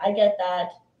trouble. And I get that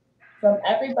from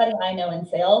everybody I know in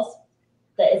sales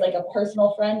that is like a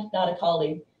personal friend, not a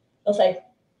colleague. They'll say,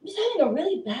 I'm just having a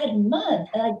really bad month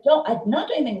and I'm not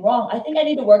doing anything wrong. I think I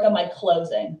need to work on my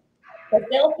closing. But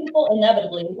salespeople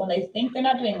inevitably, when they think they're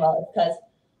not doing well, it's because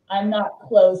I'm not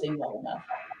closing well enough.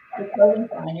 You're closing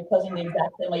fine. You're closing the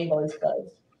exact same way you've always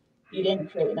closed. You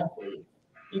didn't create enough leads.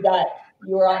 You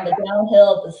were on the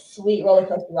downhill of the sweet roller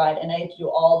coaster ride, and now you have to do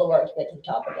all the work to get to the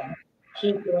top again.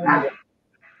 Keep doing it.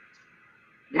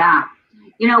 Yeah.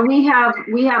 You know, we have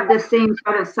the same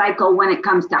sort of cycle when it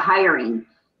comes to hiring.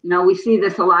 You know, we see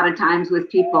this a lot of times with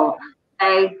people.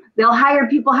 They'll hire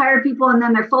people, and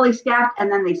then they're fully staffed,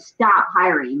 and then they stop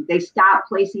hiring. They stop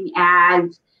placing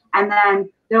ads, and then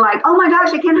they're like, oh my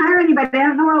gosh, I can't hire anybody. I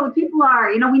don't know where all the people are.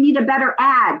 You know, we need a better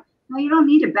ad. No, you don't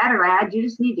need a better ad. You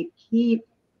just need to keep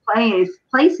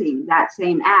placing that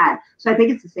same ad. So I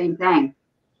think it's the same thing.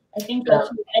 I think so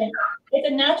too. And it's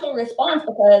a natural response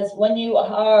because when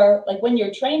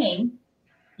you're training,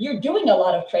 you're doing a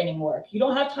lot of training work. You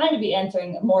don't have time to be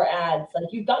answering more ads.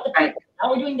 Like you've got the people.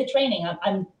 Now we're doing the training.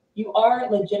 You are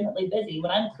legitimately busy.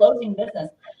 When I'm closing business,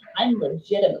 I'm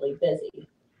legitimately busy.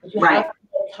 But you have to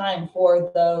take time for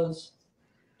those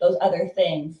other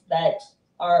things that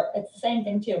are, it's the same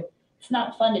thing too. It's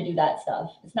not fun to do that stuff.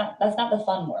 That's not the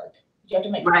fun work. You have to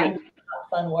make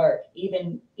fun work,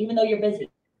 even though you're busy.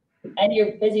 And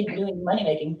you're busy doing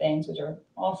money-making things, which are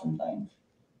awesome things.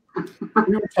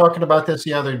 We were talking about this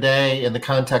the other day in the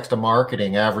context of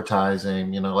marketing,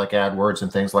 advertising, you know, like AdWords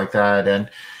and things like that. And,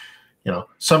 you know,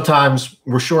 sometimes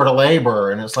we're short of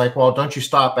labor and it's like, well, don't you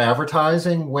stop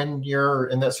advertising when you're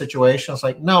in that situation? It's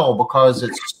like, no, because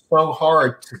it's so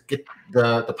hard to get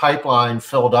the pipeline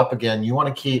filled up again. You want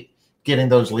to keep getting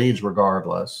those leads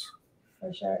regardless.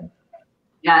 For sure.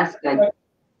 Yeah, that's good.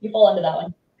 You fall into that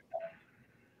one.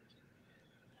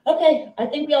 Okay, I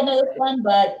think we all know this one,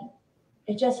 but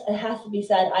it has to be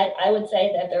said. I would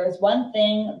say that there was one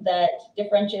thing that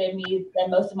differentiated me than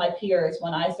most of my peers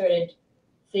when I started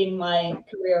seeing my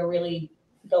career really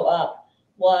go up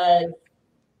was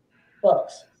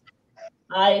books.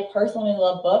 I personally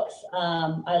love books.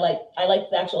 I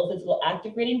like the actual physical act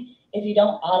of reading. If you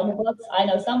don't audible books, I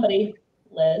know somebody,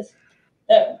 Liz,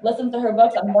 that listens to her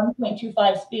books on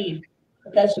 1.25 speed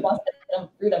because she wants to get them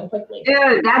through them quickly.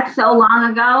 Dude, that's so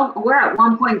long ago. We're at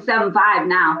 1.75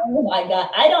 now. Oh my God.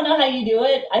 I don't know how you do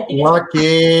it. I think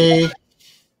lucky.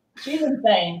 She's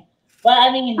insane. But I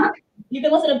mean, you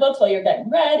can listen to books while you're getting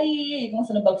ready. You can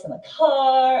listen to books in the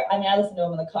car. I mean, I listen to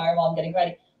them in the car while I'm getting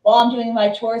ready. While I'm doing my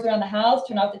chores around the house,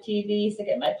 turn off the TV, stick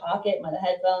it in my pocket, my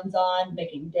headphones on,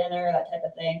 making dinner, that type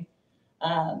of thing.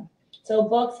 So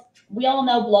books, we all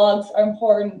know blogs are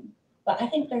important, but I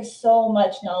think there's so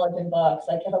much knowledge in books.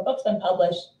 Like if a book's been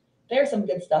published, there's some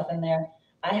good stuff in there.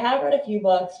 I have read a few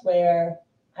books where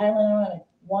I only know like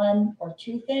one or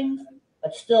two things,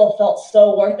 but still felt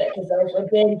so worth it because those were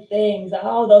big things.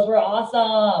 Oh, those were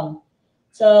awesome.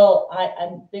 So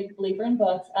I'm a big believer in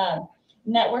books.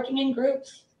 Networking in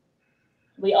groups.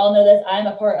 We all know this. I'm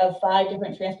a part of 5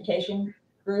 different transportation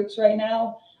groups right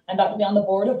now. I'm about to be on the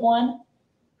board of one.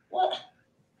 What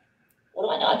do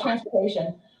I know about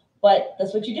transportation? But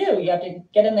that's what you do. You have to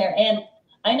get in there. And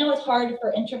I know it's hard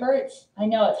for introverts. I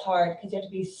know it's hard because you have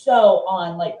to be so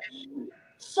on, like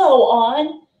so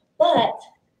on. But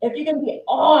if you can be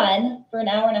on for an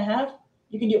hour and a half,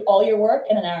 you can do all your work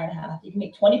in an hour and a half. You can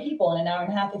meet 20 people in an hour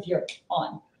and a half if you're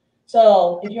on.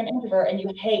 So if you're an introvert and you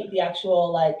hate the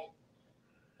actual like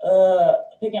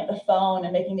picking up the phone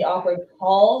and making the awkward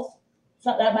calls,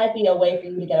 so that might be a way for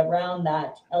you to get around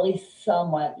that, at least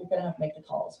somewhat. You're gonna have to make the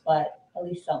calls, but at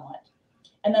least somewhat.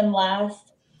 And then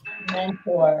last,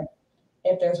 mentor.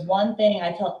 If there's one thing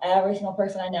I tell every single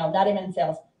person I know, not even in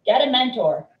sales, get a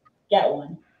mentor, get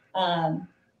one.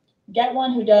 Get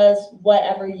one who does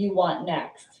whatever you want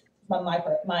next.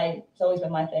 It's always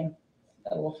been my thing.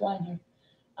 Got a little fly in here.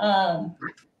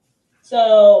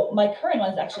 So my current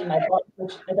one is actually my boss,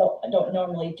 which I don't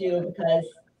normally do because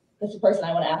this is the person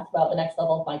I want to ask about the next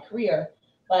level of my career.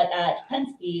 But at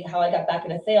Penske, how I got back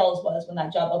into sales was when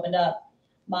that job opened up,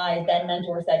 my then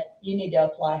mentor said, you need to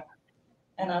apply.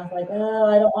 And I was like, oh,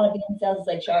 I don't want to be in sales. It's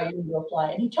like, Shara, you need to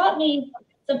apply. And he taught me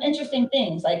some interesting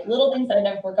things, like little things that I've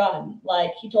never forgotten.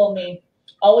 Like he told me,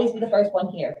 always be the first one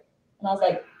here. And I was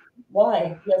like,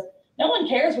 why? He goes, no one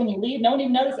cares when you leave. No one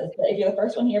even notices. But if you're the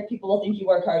first one here, people will think you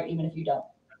work hard, even if you don't.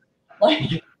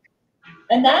 Like,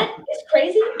 and that is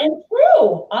crazy and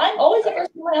true. I'm always the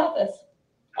first in my office.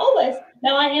 Always.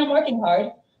 Now I am working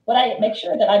hard, but I make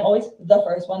sure that I'm always the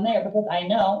first one there because I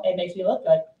know it makes me look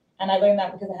good. And I learned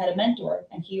that because I had a mentor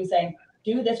and he was saying,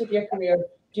 do this with your career,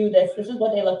 do this. This is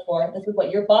what they look for. This is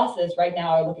what your bosses right now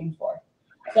are looking for.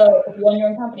 So if you own your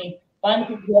own company, find the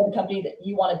people who own the company that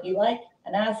you want to be like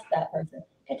and ask that person,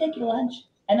 can I take you to lunch?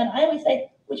 And then I always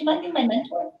say, would you mind being my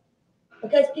mentor?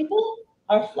 Because people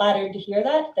are flattered to hear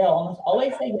that. They'll almost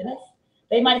always say yes.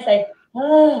 They might say, I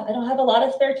don't have a lot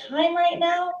of spare time right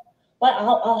now, but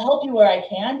I'll help you where I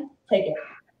can. Take it.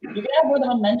 You can have more than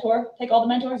one mentor. Take all the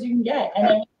mentors you can get. And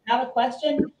then when you have a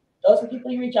question, those are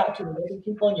people you reach out to. Those are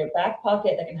people in your back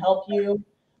pocket that can help you,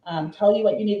 tell you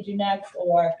what you need to do next.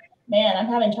 Or, man, I'm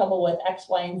having trouble with X,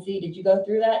 Y, and Z. Did you go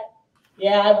through that?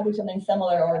 Yeah, I went through something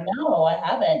similar. Or no, I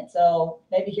haven't. So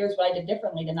maybe here's what I did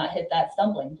differently to not hit that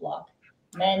stumbling block.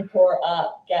 Mentor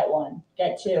up, get 1,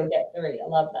 get 2, get 3. I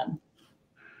love them.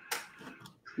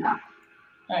 Yeah.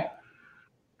 All right.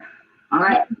 All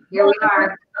right, here we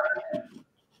are.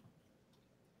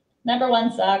 Number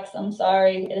 1 sucks. I'm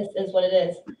sorry. It is what it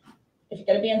is. If you're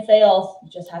going to be in sales, you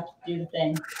just have to do the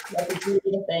things. You have to do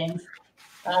the things.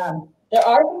 There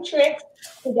are some tricks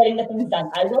to getting the things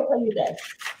done. I will tell you this.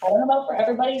 I don't know about for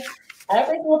everybody.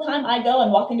 Every single time I go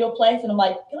and walk into a place and I'm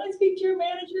like, can I speak to your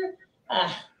manager?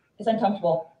 It's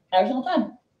uncomfortable. Every single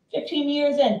time. 15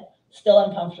 years in, still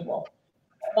uncomfortable.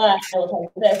 But I will tell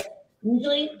you this.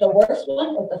 Usually the worst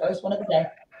one is the first one of the day.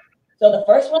 So the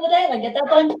first one of the day, if I get that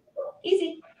done,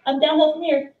 easy. I'm downhill from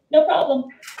here. No problem.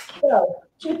 So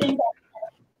 2 things.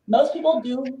 Most people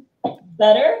do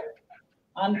better.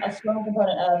 I'm a strong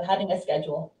component of having a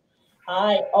schedule.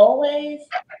 I always,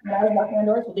 when I was knocking on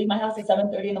doors, would leave my house at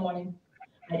 7:30 in the morning.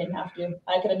 I didn't have to.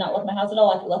 I could have not left my house at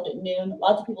all. I could have left at noon.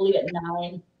 Lots of people leave at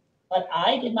 9. But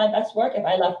I did my best work if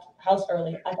I left house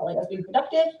early. I felt like I was being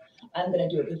productive. I'm going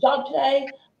to do a good job today.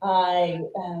 I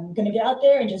am going to get out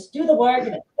there and just do the work,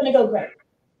 and it's going to go great.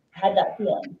 I had that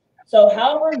feeling. So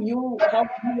however you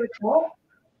work,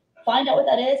 find out what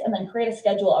that is, and then create a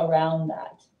schedule around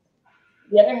that.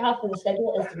 The other half of the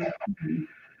schedule is the routine.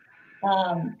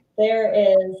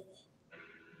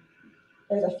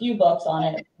 There's a few books on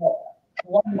it, but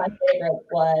one of my favorites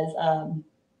was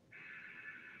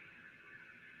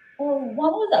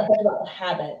what was that book about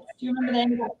habits? Do you remember the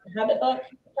name of that habit book off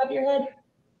the top of your head?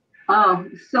 Oh,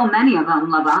 so many of them,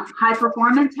 Leva. High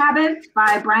Performance Habits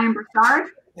by Brian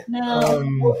Broussard.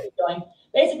 No,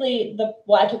 basically,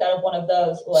 what I took out of one of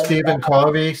those was Stephen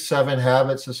Covey, 7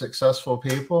 Habits of Successful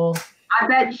People. I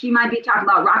bet she might be talking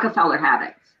about Rockefeller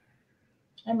habits.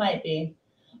 I might be.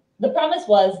 The premise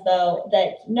was, though,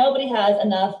 that nobody has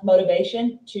enough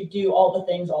motivation to do all the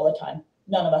things all the time.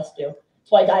 None of us do.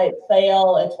 It's why diets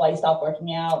fail. It's why you stop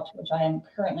working out, which I am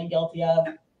currently guilty of.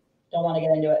 Don't want to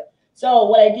get into it. So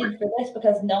what I did for this,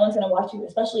 because no one's going to watch you,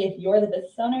 especially if you're the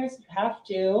business owners, you have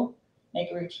to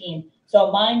make a routine.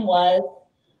 So mine was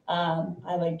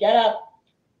I would get up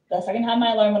the second time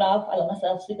my alarm went off. I let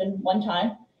myself sleep in one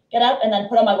time, get up, and then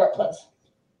put on my work clothes.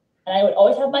 and I would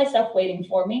always have my stuff waiting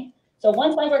for me. So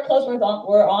once my work clothes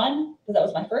were on, because that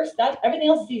was my first step, everything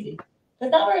else is easy.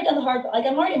 Because now I've already done the hard, like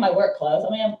I'm already in my work clothes.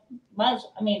 I'm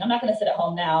not going to sit at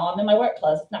home now. I'm in my work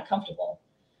clothes. It's not comfortable.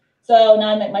 So now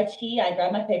I make my tea, I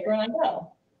grab my paper, and I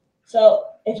go. So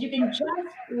if you can just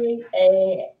create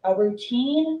a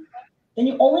routine, then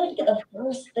you only have to get the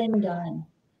first thing done.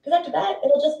 Because after that,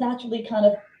 it'll just naturally kind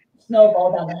of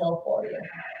snowball down the hill for you.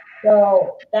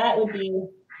 So that would be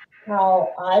how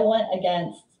I went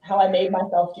against how I made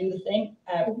myself do the thing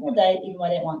every single day, even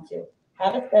when I didn't want to.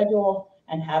 Have a schedule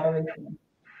and have a routine.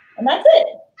 And that's it.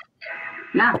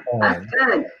 Yeah, that's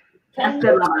good. That's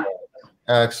good, Laura.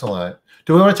 Excellent.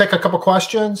 Do we want to take a couple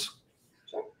questions?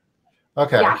 Sure.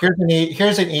 Okay, Yeah.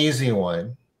 Here's an easy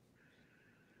one.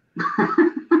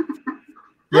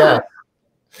 Yeah.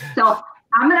 So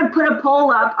I'm going to put a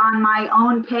poll up on my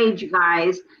own page,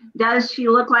 guys. Does she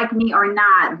look like me or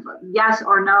not? Yes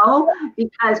or no?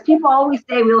 Because people always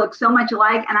say we look so much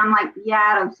alike, and I'm like, yeah,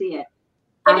 I don't see it.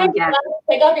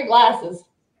 Take off your glasses.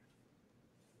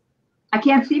 I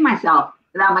can't see myself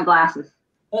without my glasses.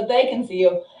 But they can see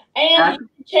you. And you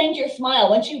can change your smile.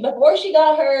 Before she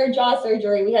got her jaw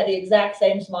surgery, we had the exact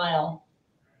same smile.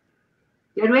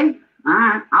 Did we? All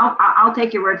right. I'll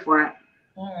take your word for it.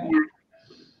 All right. Yeah.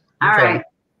 All right.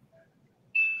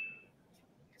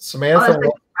 Samantha,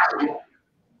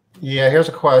 yeah, here's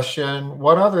a question.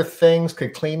 What other things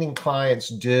could cleaning clients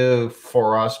do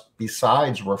for us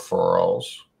besides referrals?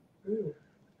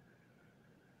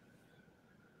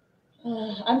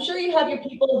 I'm sure you have your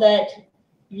people that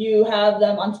you have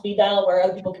them on speed dial where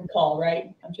other people can call,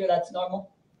 right? I'm sure that's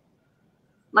normal.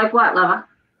 Like what, Leva?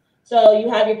 So you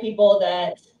have your people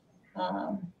that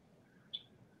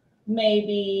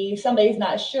maybe somebody's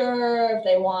not sure if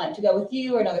they want to go with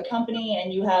you or another company,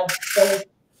 and you have those,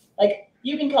 like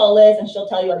you can call Liz and she'll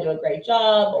tell you I do a great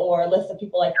job, or a list of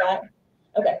people like that.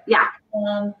 Okay. Yeah.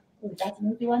 That's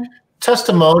an easy one.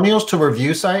 Testimonials to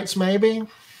review sites, maybe.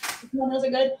 Those are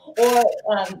good.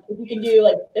 Or if you can do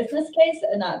like business case,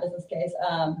 not business case.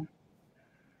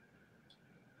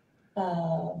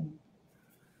 Forgot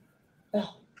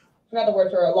the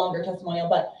word for a longer testimonial,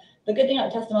 but the good thing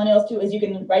about testimonials too is you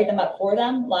can write them up for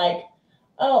them. Like,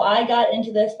 oh, I got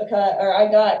into this because, or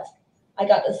I got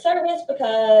the service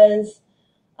because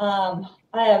I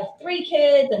have 3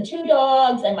 kids and 2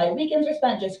 dogs, and my weekends are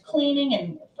spent just cleaning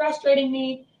and frustrating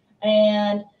me.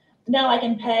 And now I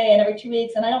can pay, and every 2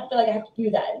 weeks, and I don't feel like I have to do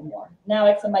that anymore. Now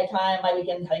I spend my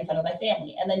weekends having fun with my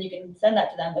family. And then you can send that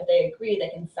to them. If they agree, they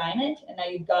can sign it. And now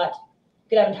you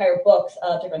could have entire books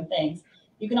of different things.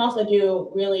 You can also do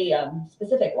really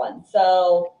specific ones.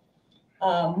 So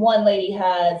one lady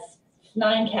has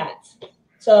 9 cats.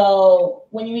 So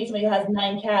when you meet somebody who has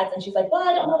 9 cats and she's like, well,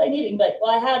 I don't know if I need it. But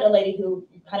well, I had a lady who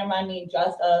kind of reminded me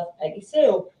just of Peggy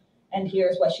Sue, and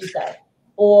here's what she said.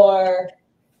 Or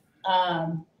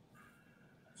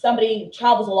somebody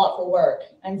travels a lot for work,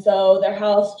 and so their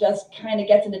house just kind of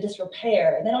gets into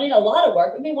disrepair. And they don't need a lot of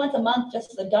work, maybe once a month,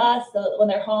 just the dust. So when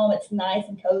they're home, it's nice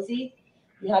and cozy.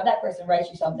 You have that person write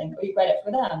you something, or you write it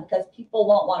for them, because people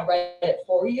won't want to write it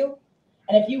for you.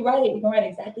 And if you write it, you can write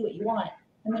exactly what you want,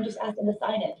 and then just ask them to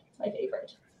sign it. It's my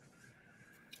favorite.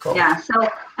 Cool. Yeah. So,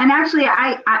 and actually,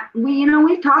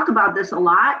 we talk about this a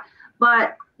lot,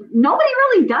 but nobody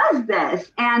really does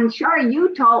this. And Shara,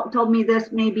 you told me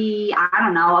this maybe, I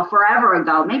don't know, forever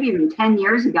ago, maybe even 10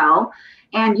 years ago.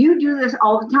 And you do this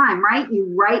all the time, right?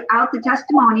 You write out the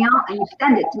testimonial and you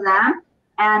send it to them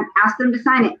and ask them to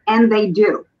sign it, and they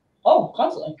do. Oh,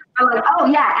 constantly. I'm like, oh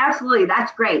yeah, absolutely,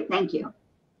 that's great, thank you.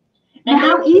 And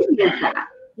how easy is that?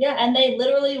 Yeah, and they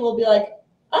literally will be like,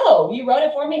 oh, you wrote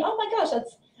it for me? Oh my gosh,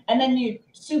 and then you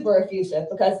super effusive,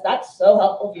 because that's so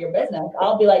helpful for your business.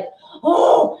 I'll be like,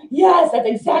 oh yes, that's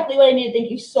exactly what I need. Thank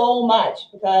you so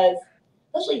much, because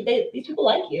especially these people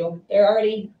like you. They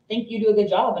already think you do a good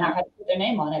job and are happy to put their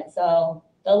name on it. So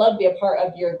they'll love to be a part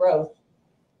of your growth.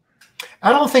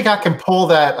 I don't think I can pull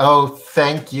that. Oh,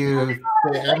 thank you.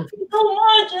 Thank you so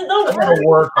much. I'm going to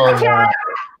work on that.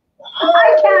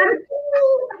 I can.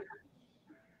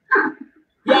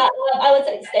 Yeah, I would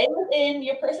say stay within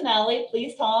your personality,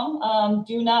 please, Tom.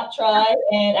 Do not try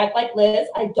and act like Liz.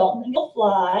 I don't think you'll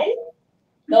fly,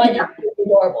 though I do think it's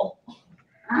adorable.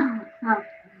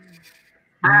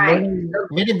 All right.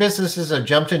 Many businesses have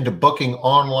jumped into booking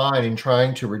online and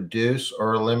trying to reduce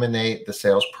or eliminate the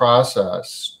sales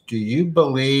process. Do you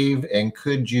believe, and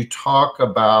could you talk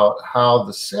about how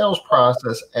the sales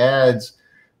process adds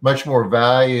much more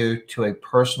value to a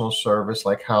personal service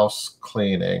like house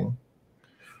cleaning?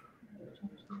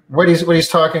 What he's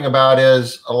talking about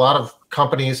is a lot of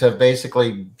companies have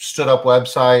basically stood up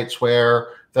websites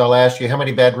where They'll ask you how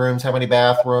many bedrooms, how many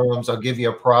bathrooms. They'll give you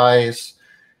a price.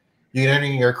 You enter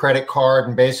in your credit card,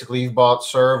 and basically you've bought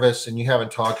service and you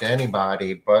haven't talked to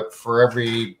anybody. But for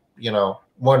every,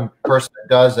 one person that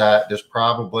does that, there's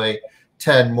probably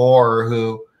 10 more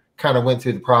who kind of went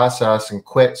through the process and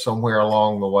quit somewhere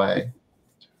along the way.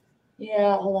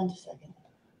 Yeah, hold on just a second.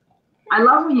 I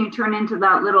love when you turn into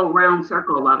that little round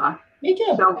circle, Leva. Me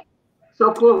too.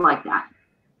 So cool like that.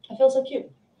 I feel so cute.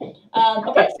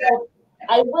 Okay, so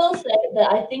I will say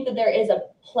that I think that there is a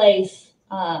place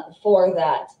for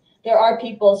that. There are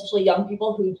people, especially young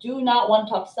people, who do not want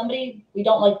to talk to somebody. We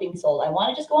don't like being sold. I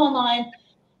want to just go online.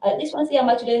 I at least want to see how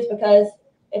much it is, because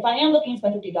if I am looking to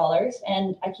spend $50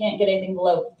 and I can't get anything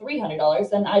below $300,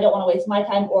 then I don't want to waste my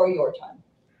time or your time,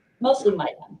 mostly my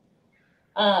time.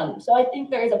 So I think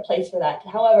there is a place for that.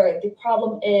 However, the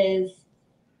problem is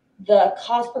the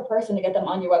cost per person to get them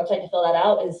on your website to fill that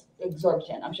out is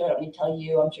exorbitant. I'm sure I don't need to tell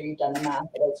you. I'm sure you've done the math,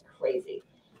 but it's crazy.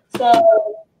 So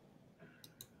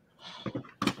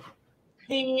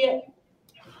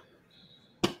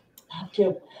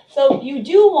So you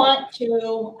do want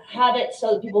to have it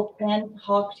so that people can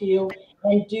talk to you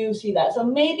and do see that. So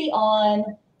maybe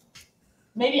on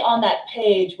that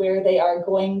page where they are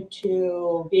going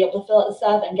to be able to fill out the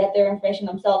stuff and get their information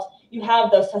themselves, you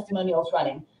have those testimonials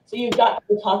running. So you've got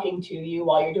people talking to you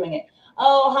while you're doing it.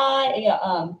 Oh, hi,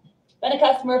 been a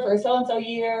customer for so-and-so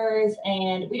years.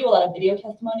 And we do a lot of video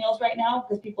testimonials right now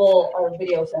because people are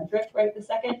video centric right this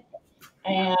second.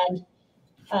 And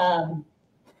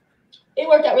it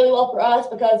worked out really well for us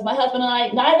because my husband and I,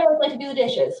 neither of us like to do the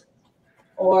dishes,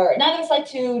 or neither of us like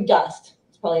to dust.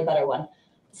 It's probably a better one.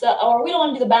 So, or we don't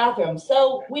want to do the bathroom,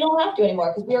 so we don't have to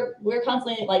anymore because we're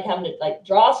constantly like having to like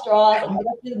draw straws and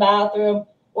do the bathroom,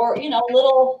 or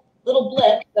little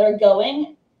blips that are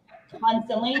going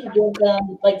constantly to give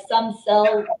them like some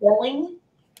cell filling.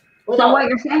 So what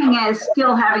you're saying is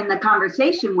still having the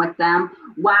conversation with them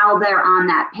while they're on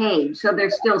that page. So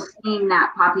they're still seeing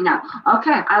that popping up.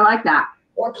 Okay, I like that.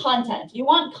 Or content. You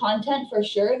want content for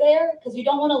sure there because you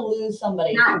don't want to lose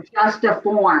somebody. Not just a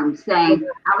form saying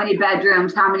how many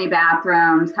bedrooms, how many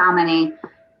bathrooms, how many.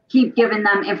 Keep giving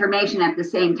them information at the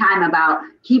same time about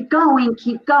keep going.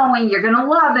 You're going to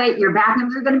love it. Your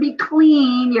bathrooms are going to be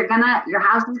clean. Your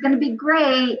house is going to be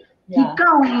great. Yeah. Keep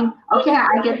going. Okay,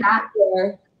 I get that.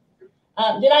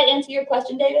 Did I answer your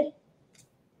question, David?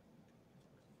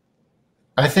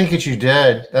 I think that you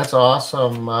did. That's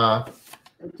awesome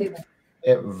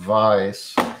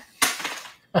advice.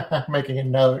 Making a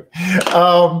note.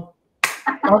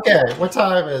 Okay, what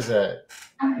time is it?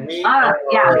 We are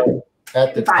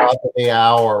at the top of the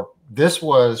hour. This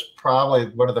was probably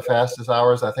one of the fastest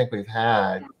hours I think we've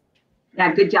had.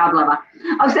 Yeah, good job, Leva.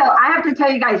 Oh, so I have to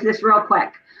tell you guys this real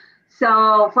quick.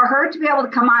 So for her to be able to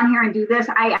come on here and do this,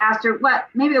 I asked her,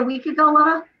 maybe a week ago,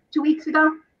 Leva? 2 weeks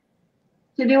ago?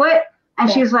 To do it? And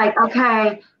she's like,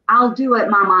 okay, I'll do it,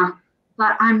 Mama,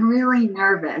 but I'm really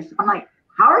nervous. I'm like,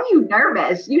 how are you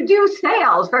nervous? You do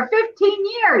sales for 15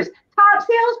 years, top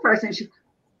salesperson.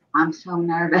 I'm so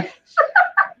nervous.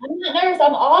 I'm not nervous.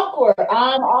 I'm awkward.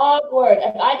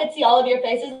 If I could see all of your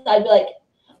faces, I'd be like,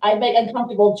 I'd make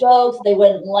uncomfortable jokes. They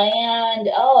wouldn't land.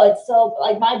 Oh, it's so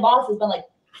like my boss has been like,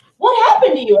 what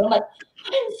happened to you? And I'm like,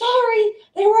 I'm sorry.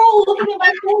 They were all looking at my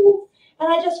face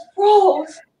and I just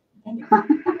froze.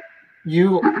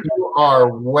 You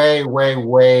are way, way,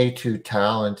 way too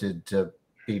talented to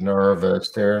be nervous.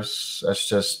 That's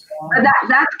just.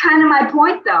 That's kind of my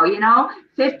point, though.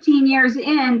 15 years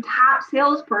in, top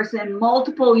salesperson,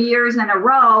 multiple years in a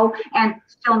row, and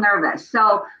still nervous.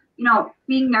 So,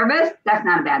 being nervous, that's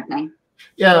not a bad thing.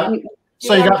 Yeah.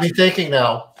 So you got me thinking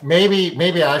now.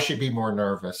 Maybe I should be more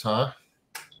nervous, huh?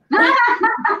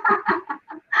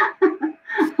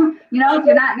 If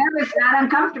you're not nervous, not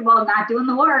uncomfortable, not doing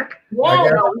the work.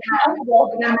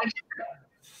 Yeah.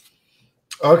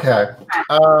 Okay.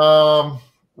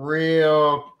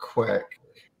 Real quick.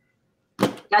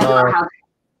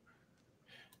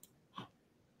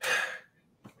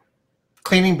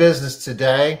 Cleaning business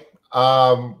today.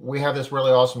 We have this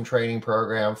really awesome training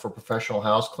program for professional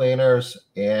house cleaners,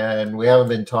 and we haven't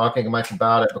been talking much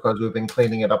about it because we've been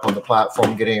cleaning it up on the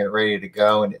platform, getting it ready to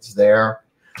go, and it's there.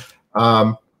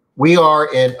 We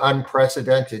are in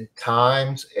unprecedented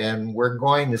times, and we're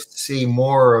going to see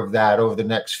more of that over the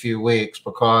next few weeks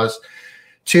because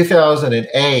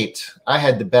 2008, I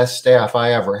had the best staff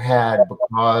I ever had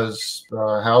because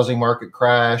the housing market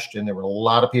crashed and there were a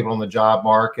lot of people in the job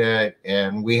market,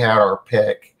 and we had our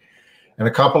pick. In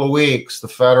a couple of weeks, the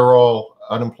federal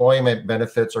unemployment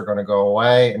benefits are going to go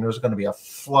away, and there's going to be a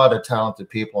flood of talented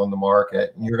people in the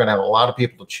market, and you're going to have a lot of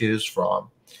people to choose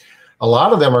from. a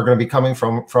lot of them are going to be coming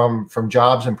from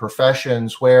jobs and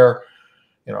professions where,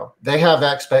 you know, they have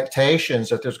expectations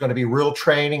that there's going to be real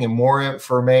training and more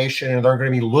information, and they're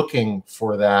going to be looking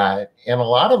for that. And a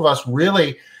lot of us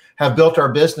really have built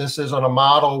our businesses on a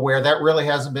model where that really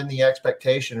hasn't been the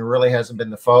expectation and really hasn't been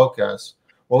the focus.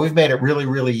 Well, we've made it really,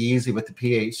 really easy with the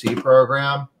PHC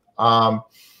program.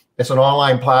 It's an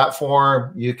online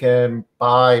platform. You can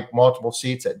buy multiple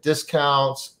seats at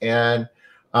discounts. And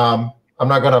I'm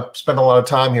not going to spend a lot of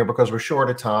time here because we're short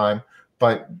of time,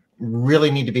 but really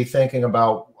need to be thinking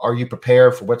about, are you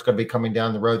prepared for what's going to be coming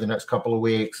down the road the next couple of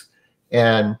weeks?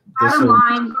 And bottom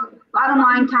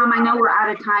line, Tom, I know we're out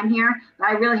of time here, but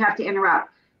I really have to interrupt.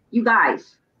 You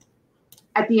guys,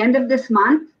 at the end of this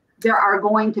month, there are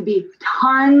going to be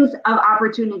tons of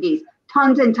opportunities,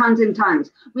 tons and tons and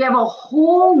tons. We have a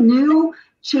whole new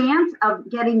chance of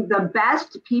getting the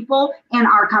best people in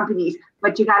our companies,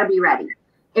 but you got to be ready.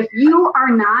 If you are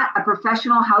not a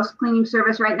professional house cleaning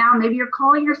service right now, maybe you're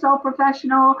calling yourself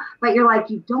professional, but you're like,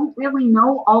 you don't really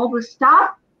know all the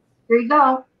stuff. Here you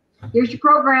go. Here's your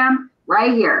program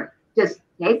right here. Just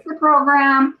take the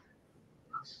program,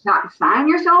 sign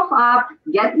yourself up,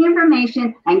 get the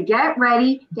information, and get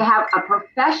ready to have a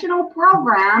professional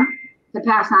program to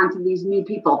pass on to these new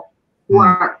people who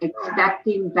are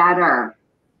expecting better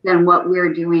than what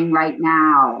we're doing right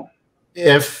now.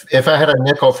 If I had a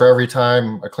nickel for every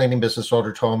time a cleaning business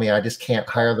owner told me I just can't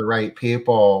hire the right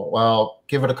people, well,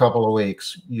 give it a couple of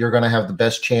weeks. You're going to have the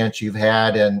best chance you've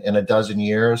had in a dozen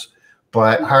years.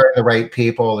 But hiring the right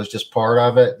people is just part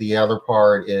of it. The other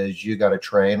part is you got to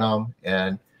train them,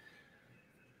 and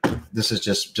this is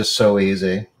just so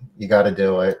easy. You got to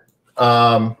do it.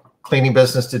 Cleaning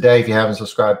Business Today. If you haven't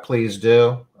subscribed, please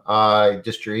do.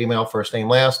 Just your email, first name,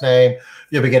 last name.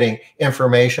 You'll be getting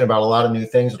information about a lot of new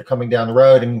things that are coming down the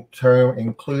road,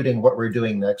 including what we're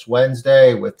doing next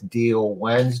Wednesday with Deal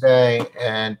Wednesday.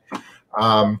 And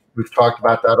we've talked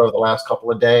about that over the last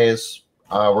couple of days.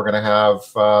 We're going to have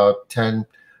 10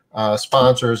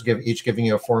 sponsors each giving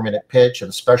you a 4-minute pitch and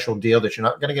a special deal that you're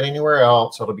not going to get anywhere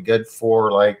else. So it'll be good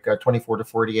for like 24 to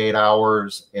 48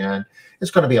 hours, and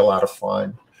it's going to be a lot of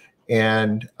fun.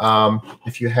 And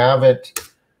if you haven't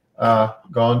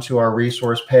gone to our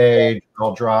resource page,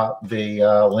 I'll drop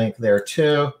the link there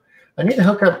too. I need to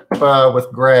hook up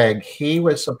with Greg. He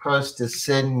was supposed to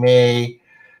send me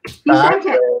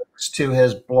links to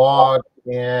his blog.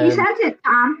 And he sent it,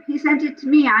 Tom. He sent it to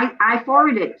me. I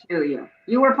forwarded it to you.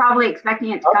 You were probably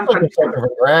expecting it to come from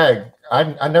Greg.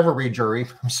 I never read your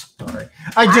email. I'm sorry.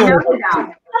 I do. I know you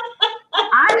don't.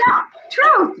 I know.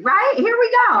 Truth, right? Here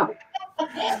we go.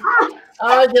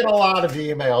 I get a lot of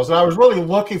emails, and I was really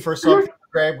looking for something,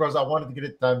 Greg, because I wanted to get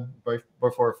it done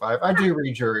before 5. I do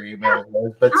read your emails,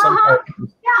 but sometimes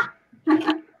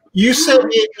you sent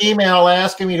me an email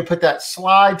asking me to put that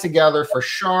slide together for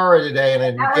Shara today,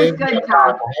 and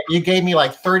then you gave me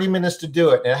like 30 minutes to do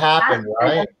it, and it happened,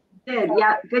 right? Good.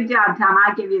 Yeah, good job, Tom.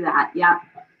 I'll give you that. Yeah.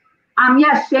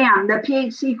 Yes, Sam. The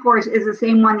PHC course is the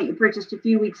same one that you purchased a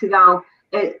few weeks ago.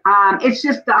 It's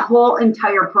just the whole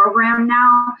entire program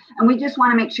now, and we just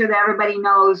want to make sure that everybody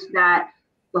knows that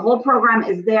the whole program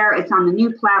is there. It's on the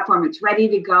new platform. It's ready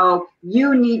to go.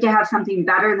 You need to have something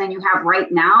better than you have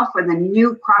right now for the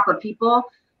new crop of people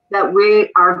that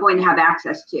we are going to have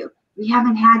access to. We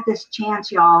haven't had this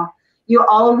chance, y'all. You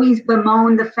always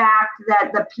bemoan the fact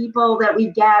that the people that we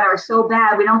get are so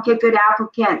bad. We don't get good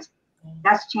applicants.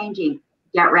 That's changing.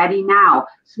 Get ready now.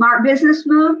 Smart business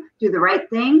move, do the right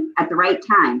thing at the right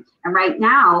time. And right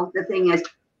now, the thing is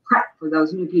prep for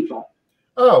those new people.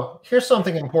 Oh, here's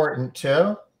something important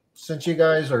too. Since you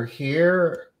guys are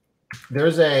here,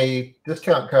 there's a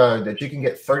discount code that you can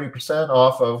get 30%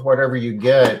 off of whatever you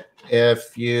get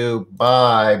if you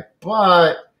buy.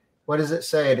 But what does it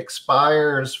say? It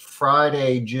expires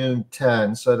Friday, June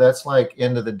 10. So that's like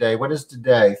end of the day. What is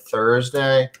today?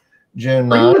 Thursday, June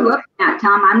 9. What are you looking at,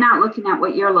 Tom? I'm not looking at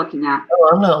what you're looking at.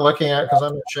 Oh, I'm not looking at it because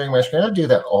I'm not sharing my screen. I do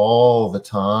that all the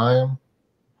time.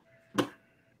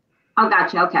 Oh,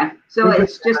 gotcha. Okay. So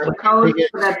it's just a code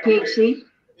for the PHC?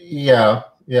 Yeah.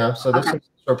 Yeah. So this is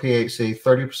for PHC,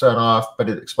 30% off, but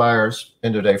it expires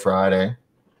end of day Friday.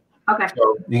 Okay.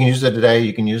 So you can use it today.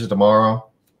 You can use it tomorrow.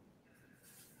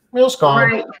 Meal's gone. All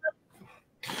right.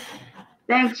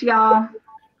 Thanks, y'all.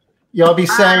 Y'all be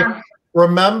safe.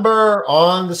 Remember,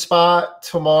 on the spot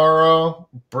tomorrow,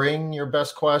 bring your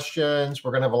best questions.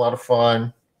 We're going to have a lot of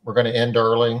fun. We're going to end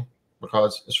early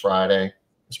because it's Friday.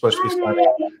 It's supposed to be Sunday.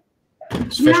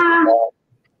 It's fishing.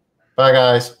 Bye,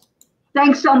 guys.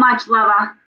 Thanks so much, Leva.